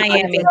 And in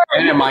Miami.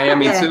 And in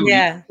Miami too.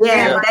 Yeah.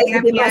 That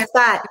used to be my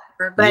spot.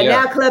 But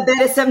now Club Bed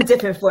is something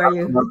different for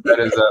you. Club Bed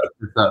is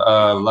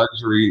a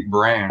luxury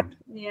brand.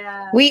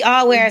 Yeah. We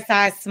all wear a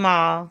size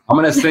small. I'm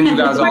gonna send you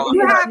guys all.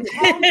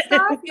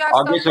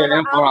 I'll get your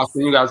info. I'll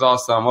send you guys all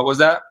some. What was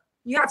that?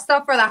 You have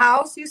stuff for the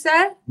house, you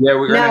said? Yeah,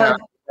 we're gonna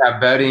have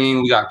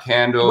bedding. We got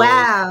candles.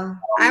 Wow.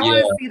 I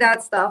want to see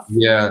that stuff.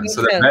 Yeah.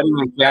 So the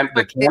bedding and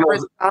the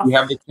candles. We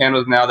have the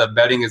candles now. The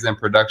bedding is in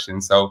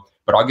production. So,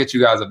 but I'll get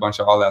you guys a bunch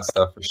of all that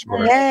stuff for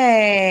sure.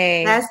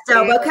 Yay. That's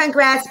dope. Well,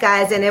 congrats,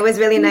 guys. And it was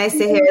really nice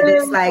to hear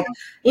this. Like,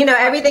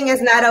 everything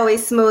is not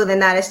always smooth and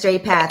not a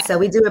straight path. So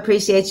we do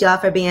appreciate y'all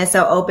for being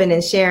so open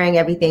and sharing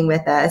everything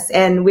with us.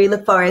 And we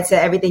look forward to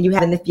everything you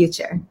have in the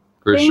future.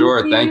 For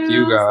sure. Thank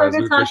you guys.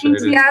 We appreciate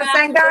it. Yes,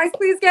 and guys,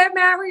 please get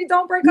married.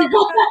 Don't break up.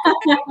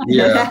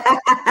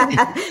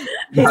 Yeah.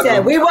 He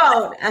said, we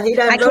won't.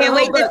 I can't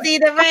wait to see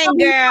the ring,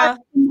 girl.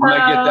 I'm going to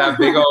get that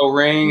big old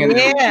ring and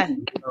the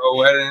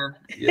wedding.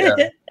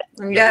 Yeah.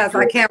 Yes,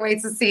 I can't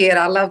wait to see it.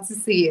 I love to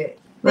see it.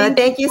 Well,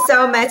 thank you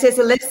so much. It's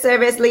a lip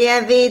service.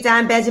 Leanne V,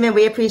 Don Benjamin,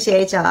 we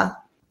appreciate y'all.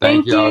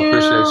 Thank you. I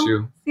appreciate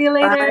you. See you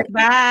later.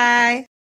 Bye.